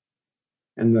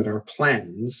 And that our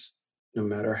plans, no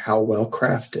matter how well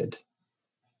crafted,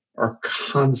 are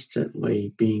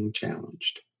constantly being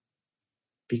challenged.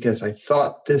 Because I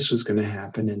thought this was going to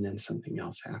happen, and then something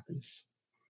else happens.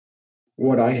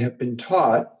 What I have been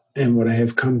taught, and what I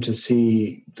have come to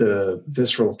see the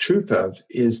visceral truth of,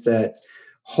 is that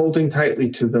holding tightly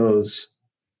to those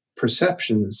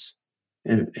perceptions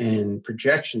and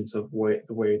projections of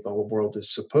the way the world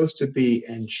is supposed to be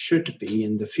and should be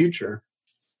in the future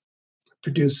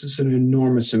produces an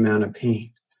enormous amount of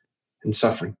pain and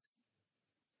suffering.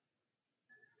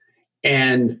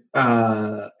 And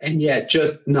yet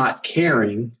just not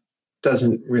caring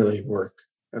doesn't really work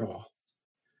at all.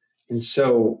 And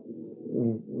so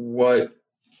what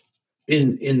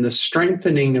in the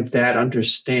strengthening of that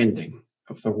understanding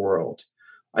of the world,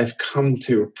 I've come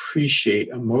to appreciate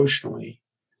emotionally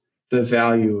the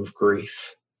value of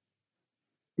grief.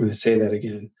 I'm going to say that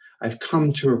again. I've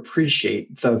come to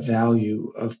appreciate the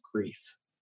value of grief.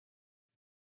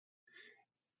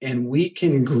 And we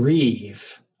can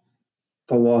grieve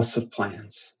the loss of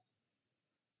plans,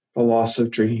 the loss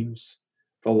of dreams,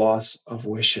 the loss of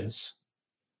wishes.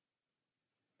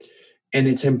 And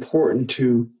it's important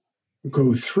to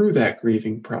go through that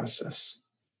grieving process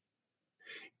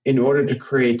in order to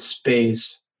create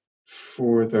space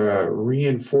for the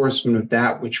reinforcement of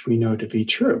that which we know to be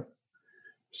true.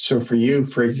 So for you,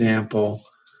 for example,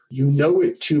 you know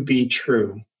it to be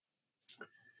true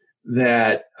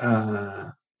that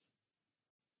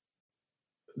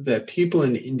that people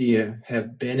in India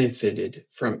have benefited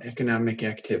from economic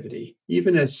activity,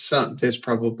 even as there's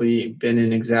probably been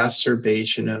an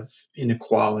exacerbation of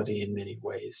inequality in many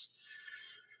ways.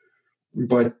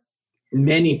 But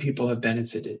many people have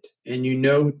benefited, and you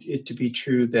know it to be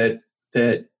true that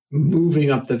moving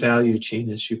up the value chain,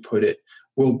 as you put it,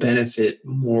 will benefit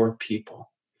more people,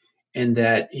 and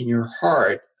that in your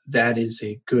heart, that is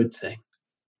a good thing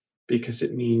because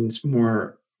it means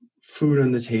more food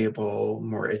on the table,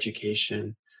 more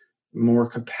education, more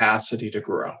capacity to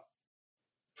grow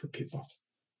for people.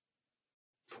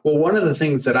 Well, one of the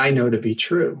things that I know to be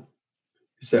true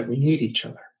is that we need each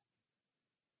other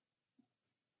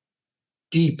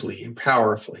deeply and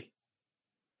powerfully.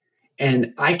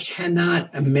 And I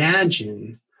cannot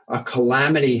imagine a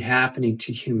calamity happening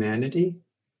to humanity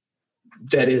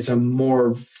that is a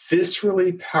more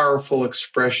viscerally powerful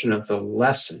expression of the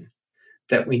lesson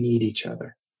that we need each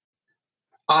other.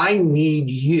 I need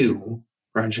you,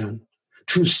 Rajan,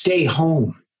 to stay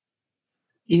home,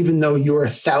 even though you are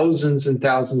thousands and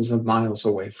thousands of miles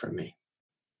away from me.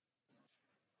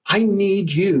 I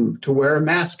need you to wear a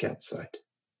mask outside.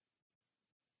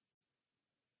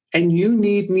 And you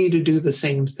need me to do the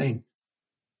same thing.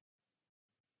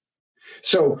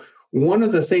 So one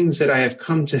of the things that I have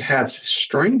come to have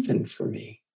strengthened for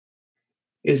me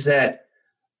is that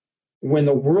when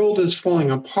the world is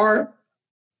falling apart,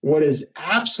 what is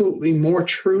absolutely more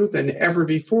true than ever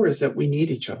before is that we need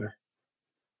each other.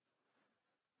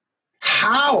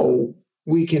 How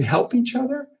we can help each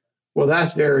other, well,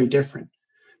 that's very different.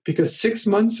 Because 6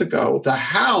 months ago, the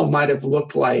how might have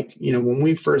looked like, when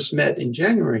we first met in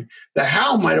January, the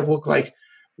how might have looked like,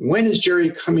 when is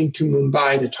Jerry coming to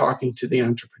Mumbai to talking to the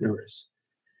entrepreneurs?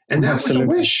 And that was a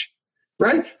wish,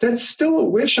 right? That's still a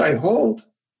wish I hold.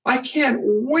 I can't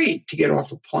wait to get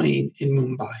off a plane in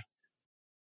Mumbai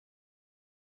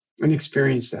and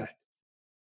experience that.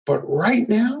 But right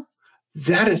now,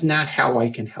 that is not how I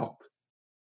can help.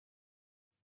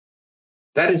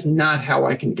 That is not how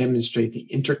I can demonstrate the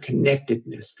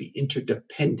interconnectedness, the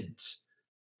interdependence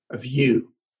of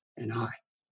you and I.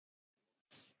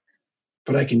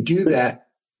 But I can do that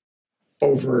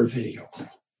over a video call.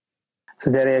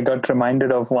 So, Jerry, I got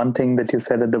reminded of one thing that you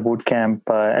said at the boot camp.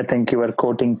 I think you were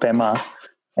quoting Pema.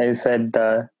 You said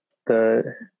the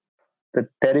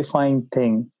terrifying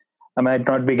thing, I might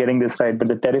not be getting this right, but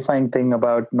the terrifying thing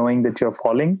about knowing that you're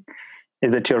falling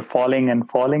is that you're falling,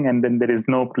 and then there is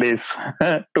no place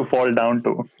to fall down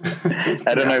to.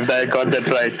 I don't know if I got that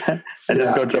right. I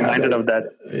just got reminded of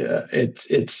that. Yeah,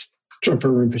 it's Trungpa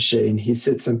Rinpoche, and he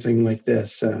said something like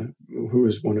this, who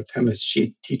was one of Pema's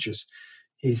teachers.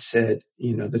 He said,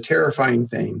 the terrifying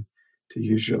thing, to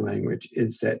use your language,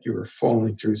 is that you are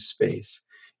falling through space.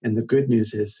 And the good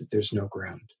news is that there's no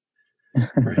ground.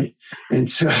 Right. And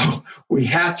so we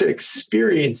have to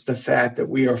experience the fact that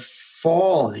we are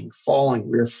falling,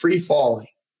 we are free falling.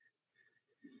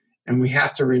 And we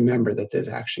have to remember that there's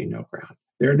actually no ground.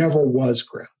 There never was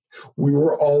ground. We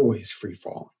were always free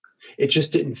falling. It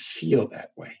just didn't feel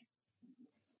that way.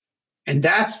 And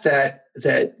that's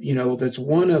that's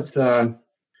one of the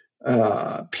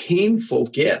painful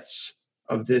gifts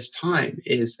of this time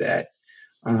is the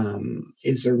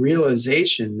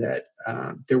realization that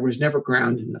there was never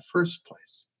ground in the first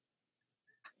place.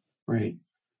 Right.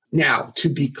 Now, to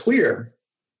be clear,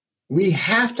 we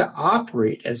have to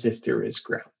operate as if there is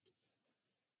ground.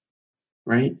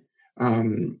 Right.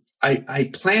 I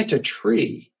plant a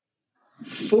tree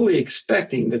fully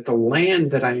expecting that the land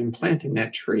that I am planting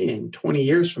that tree in 20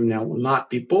 years from now will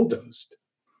not be bulldozed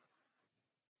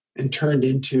and turned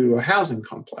into a housing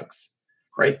complex.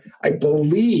 Right? I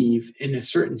believe in a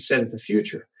certain set of the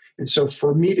future. And so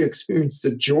for me to experience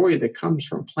the joy that comes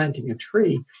from planting a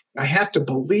tree, I have to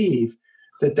believe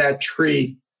that that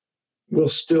tree will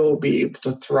still be able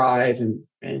to thrive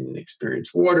and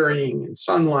experience watering and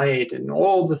sunlight and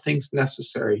all the things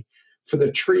necessary for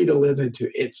the tree to live into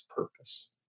its purpose.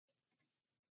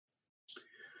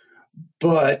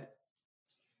 But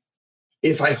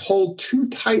if I hold too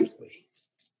tightly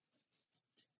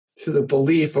to the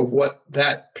belief of what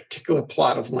that particular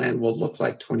plot of land will look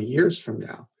like 20 years from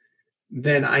now,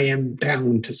 then I am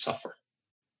bound to suffer.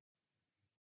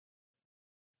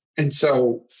 And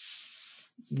so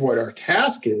what our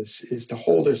task is to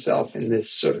hold ourselves in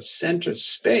this sort of center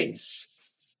space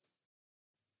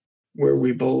where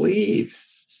we believe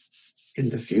in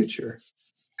the future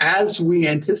as we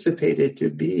anticipate it to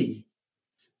be,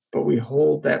 but we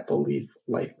hold that belief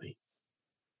lightly.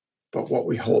 But what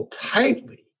we hold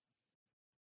tightly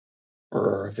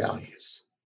are our values.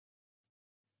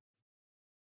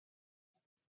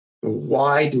 The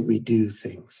why do we do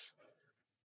things?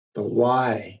 The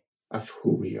why of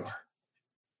who we are.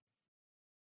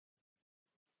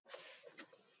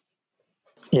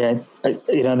 Yeah,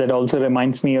 that also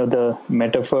reminds me of the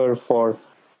metaphor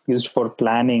used for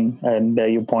planning, and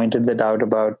you pointed that out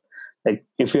about, like,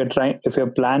 if you're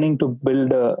planning to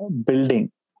build a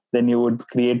building, then you would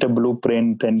create a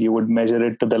blueprint and you would measure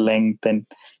it to the length and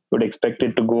you would expect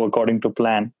it to go according to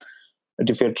plan. But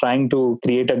if you're trying to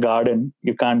create a garden,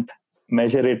 you can't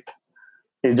measure it.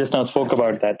 You just now spoke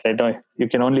about that, right? You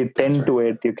can only tend to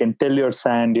it. You can till your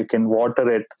sand, you can water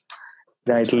it.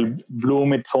 It'll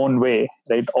bloom its own way,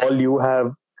 right? All you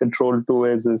have control to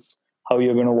is how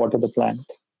you're going to water the plant.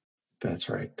 That's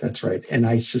right. That's right. And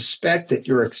I suspect that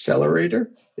your accelerator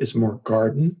is more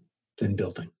garden than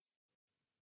building.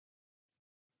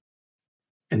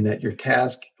 And that your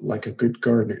task, like a good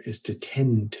gardener, is to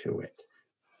tend to it.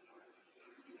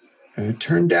 And it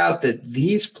turned out that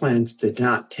these plants did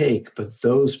not take, but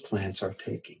those plants are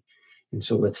taking. And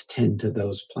so let's tend to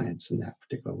those plants in that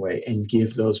particular way and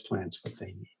give those plants what they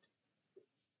need.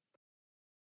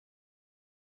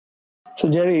 So,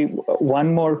 Jerry,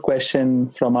 one more question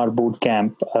from our boot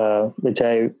camp, which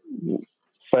I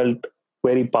felt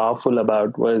very powerful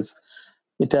about, was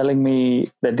you're telling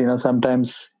me that,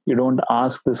 sometimes you don't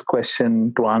ask this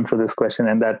question to answer this question.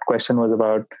 And that question was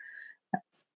about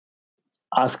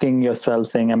asking yourself,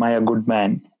 saying, am I a good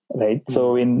man? Right. Mm-hmm.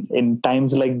 So in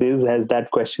times like this, has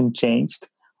that question changed,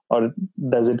 or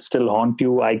does it still haunt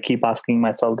you? I keep asking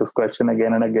myself this question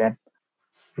again and again,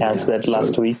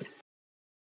 last week.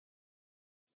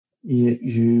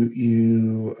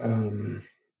 You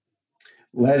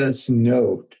let us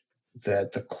note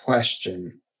that the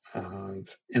question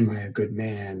of, am I a good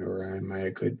man, or am I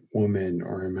a good woman,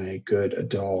 or am I a good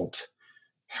adult,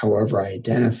 however I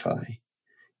identify,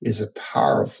 is a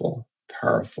powerful,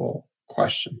 powerful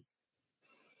question.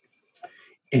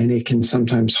 And it can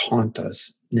sometimes haunt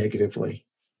us negatively.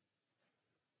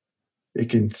 It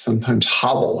can sometimes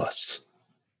hobble us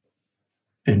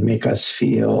and make us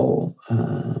feel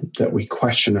that we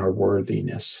question our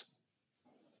worthiness.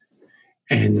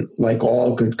 And like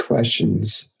all good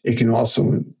questions, it can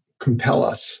also compel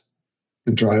us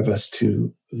and drive us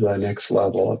to the next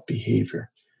level of behavior.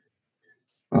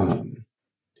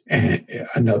 And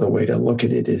another way to look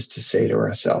at it is to say to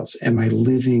ourselves, am I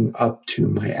living up to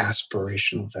my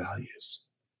aspirational values?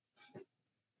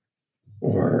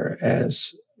 Or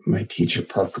as my teacher,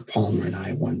 Parker Palmer, and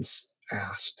I once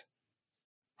asked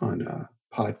on a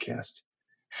podcast,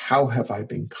 how have I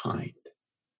been kind?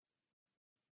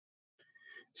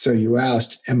 So you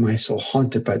asked, am I still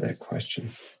haunted by that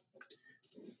question?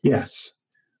 Yes,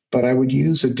 but I would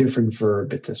use a different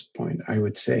verb at this point. I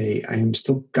would say I am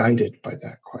still guided by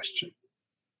that question.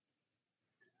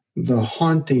 The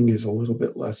haunting is a little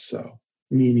bit less so,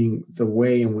 meaning the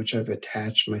way in which I've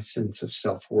attached my sense of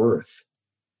self-worth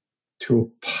to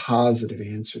a positive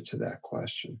answer to that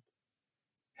question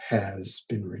has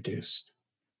been reduced.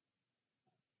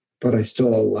 But I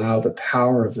still allow the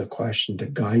power of the question to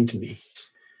guide me,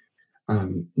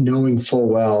 knowing full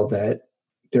well that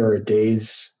there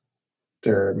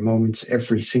are moments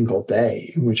every single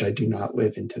day in which I do not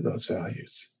live into those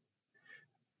values.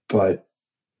 But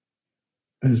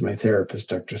as my therapist,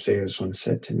 Dr. Sayers, once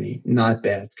said to me, not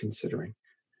bad considering.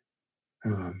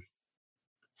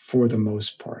 For the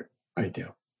most part, I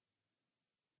do.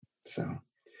 So,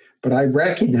 but I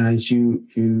recognize you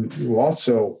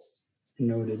also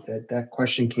noted that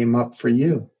question came up for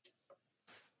you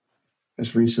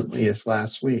as recently as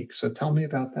last week. So tell me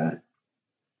about that.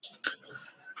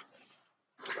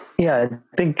 Yeah, I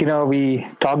think, we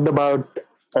talked about,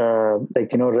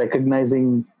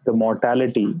 recognizing the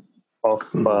mortality of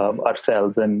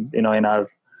ourselves. And, in our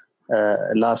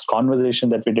last conversation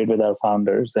that we did with our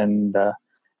founders. And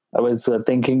I was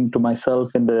thinking to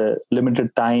myself, in the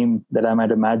limited time that I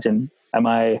might imagine, am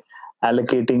I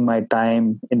allocating my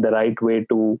time in the right way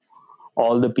to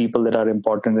all the people that are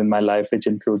important in my life, which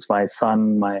includes my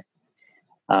son, my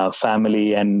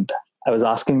family? And I was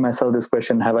asking myself this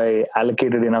question: have I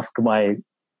allocated enough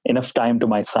time to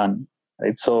my son?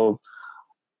 right? So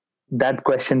that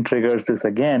question triggers this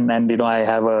again. And, I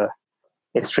have a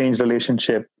estranged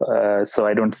relationship, so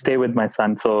I don't stay with my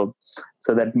son. So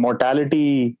that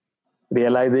mortality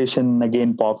realization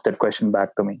again popped that question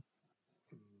back to me.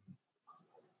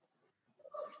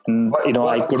 And,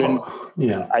 I couldn't,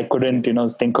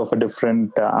 think of a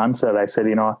different answer. I said,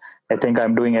 I think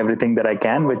I'm doing everything that I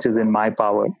can, which is in my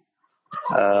power.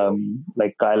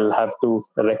 I'll have to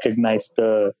recognize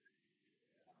the,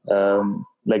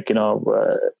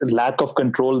 lack of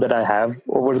control that I have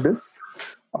over this.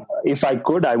 If I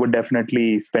could, I would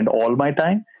definitely spend all my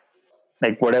time.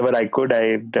 Like whatever I could,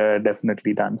 I've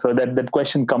definitely done. So that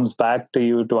question comes back to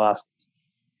you to ask,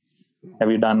 have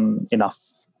you done enough?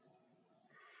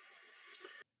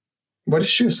 What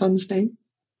is your son's name?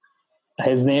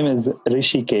 His name is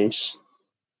Rishikesh.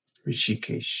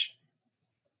 Rishikesh.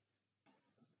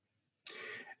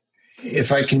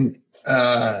 If I can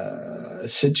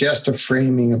suggest a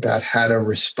framing about how to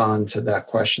respond to that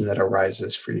question that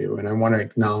arises for you, and I want to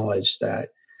acknowledge that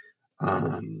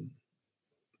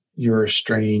you're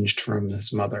estranged from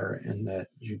his mother and that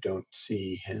you don't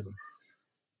see him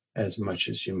as much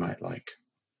as you might like.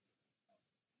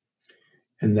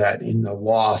 And that in the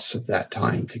loss of that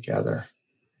time together,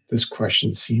 this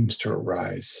question seems to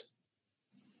arise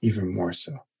even more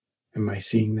so. Am I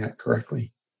seeing that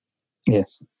correctly?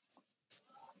 Yes.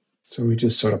 So we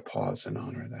just sort of pause and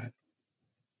honor that.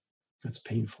 That's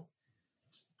painful.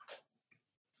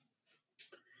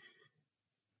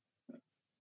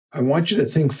 I want you to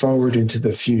think forward into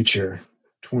the future,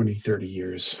 20, 30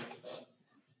 years.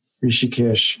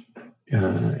 Rishikesh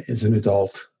is an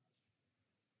adult.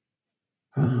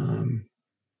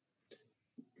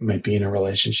 Might be in a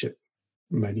relationship.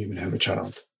 Might even have a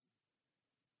child.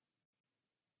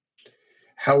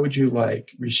 How would you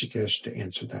like Rishikesh to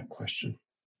answer that question?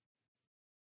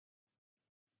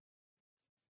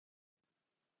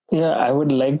 Yeah, I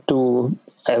would like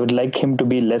him to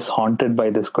be less haunted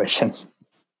by this question.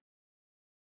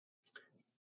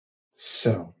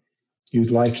 So you'd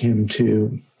like him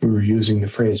to, we were using the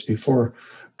phrase before,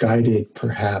 guided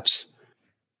perhaps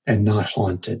and not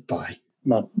haunted by.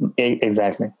 Not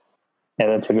exactly. Yeah,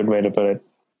 that's a good way to put it.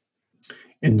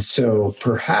 And so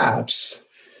perhaps,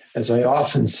 as I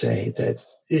often say, that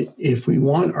if we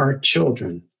want our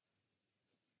children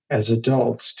as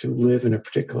adults to live in a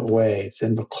particular way,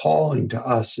 then the calling to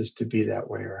us is to be that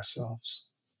way ourselves.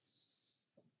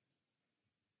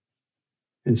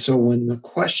 And so when the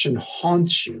question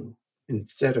haunts you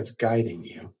instead of guiding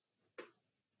you,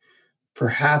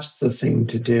 perhaps the thing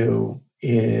to do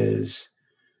is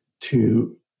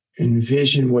to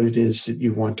envision what it is that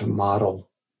you want to model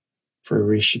for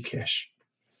Rishikesh,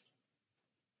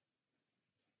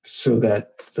 so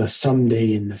that the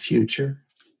someday in the future,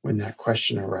 when that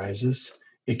question arises,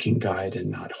 it can guide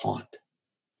and not haunt.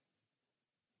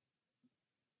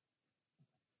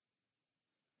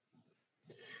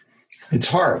 It's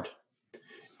hard.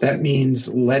 That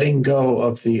means letting go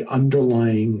of the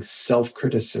underlying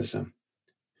self-criticism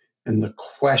and the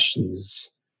questions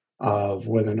of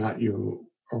whether or not you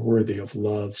are worthy of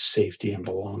love, safety, and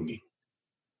belonging,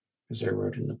 as I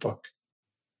wrote in the book,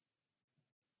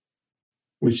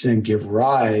 which then give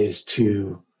rise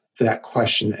to that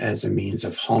question as a means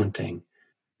of haunting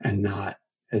and not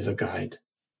as a guide.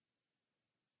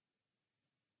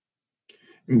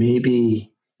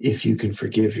 Maybe if you can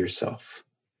forgive yourself,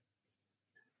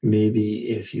 maybe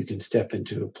if you can step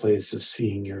into a place of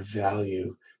seeing your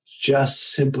value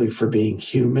just simply for being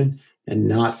human and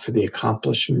not for the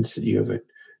accomplishments that you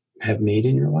have made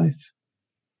in your life,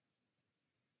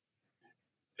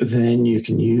 then you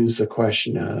can use the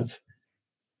question of,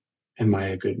 am I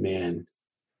a good man,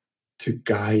 to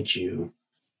guide you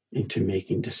into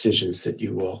making decisions that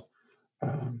you will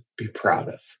be proud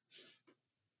of,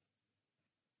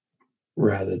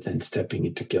 rather than stepping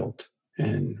into guilt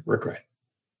and regret.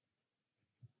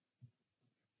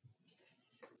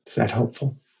 Is that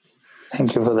helpful?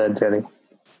 Thank you for that, Jerry.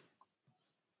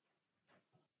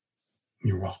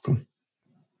 You're welcome.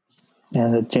 Yeah,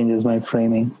 that changes my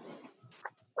framing.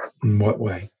 In what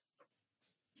way?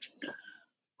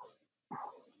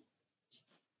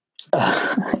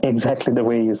 Exactly the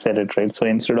way you said it, right? So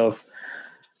instead of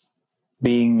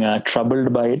being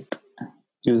troubled by it,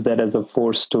 use that as a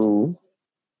force to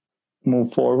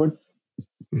move forward.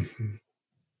 Mm-hmm.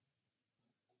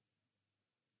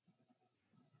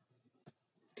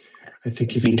 I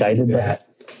think if you do that,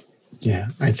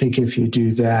 I think if you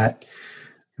do that,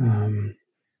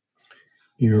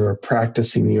 you're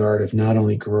practicing the art of not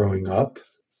only growing up,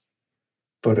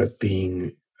 but of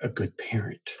being a good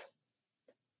parent.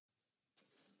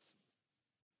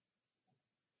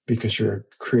 because you're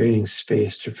creating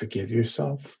space to forgive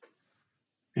yourself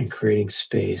and creating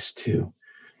space to,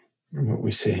 what we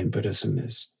say in Buddhism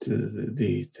is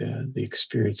the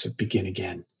experience of begin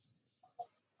again.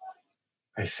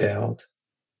 I failed.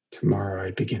 Tomorrow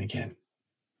I begin again.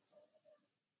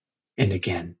 And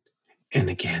again, and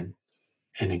again,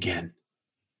 and again.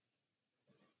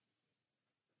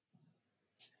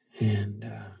 And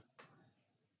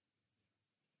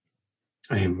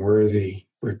I am worthy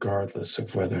regardless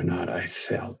of whether or not I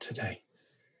failed today.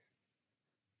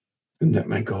 And that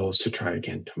my goal is to try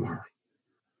again tomorrow.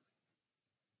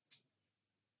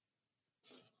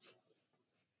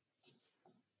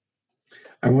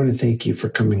 I want to thank you for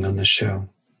coming on the show.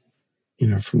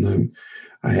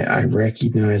 I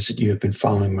recognize that you have been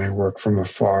following my work from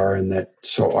afar, and that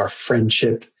so our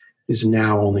friendship is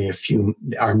now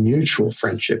our mutual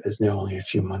friendship is now only a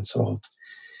few months old.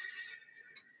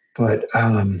 But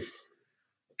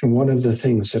one of the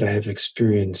things that I have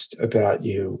experienced about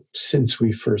you since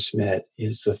we first met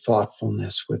is the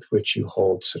thoughtfulness with which you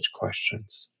hold such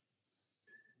questions.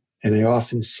 And I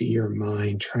often see your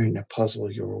mind trying to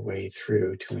puzzle your way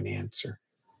through to an answer.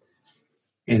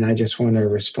 And I just want to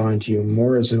respond to you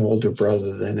more as an older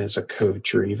brother than as a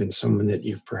coach or even someone that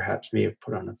you perhaps may have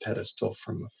put on a pedestal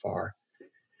from afar,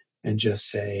 and just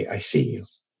say, I see you.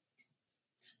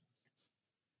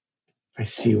 I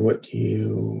see what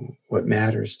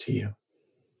matters to you.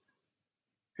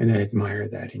 And I admire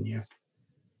that in you.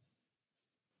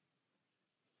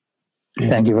 And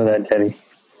thank you for that, Jerry.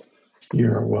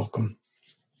 You're welcome.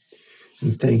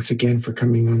 And thanks again for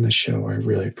coming on the show. I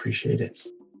really appreciate it.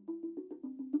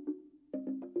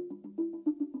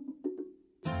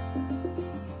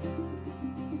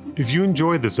 If you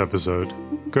enjoyed this episode,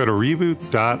 go to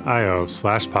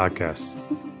reboot.io/podcast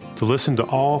to listen to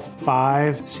all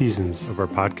 5 seasons of our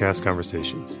podcast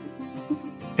conversations.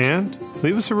 And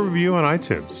leave us a review on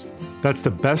iTunes. That's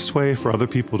the best way for other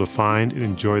people to find and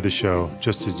enjoy the show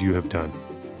just as you have done.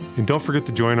 And don't forget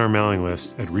to join our mailing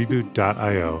list at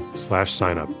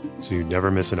reboot.io/signup so you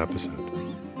never miss an episode.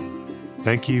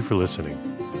 Thank you for listening.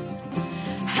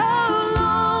 How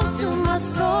long till my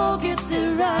soul gets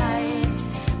it right?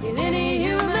 Did any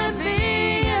human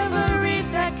being ever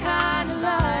reach that kind of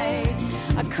light?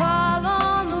 I call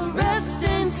on the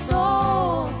resting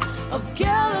soul of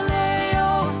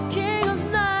Galileo, king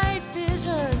of night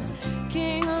vision,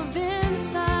 king of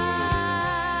insights.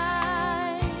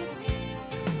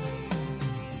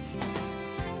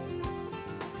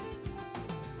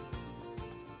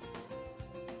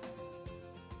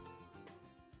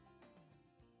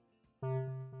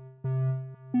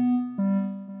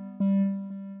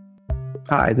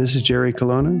 Hi, this is Jerry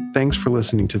Colonna. Thanks for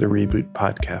listening to the Reboot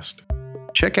Podcast.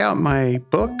 Check out my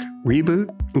book, Reboot: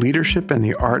 Leadership and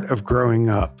the Art of Growing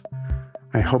Up.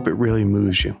 I hope it really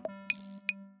moves you.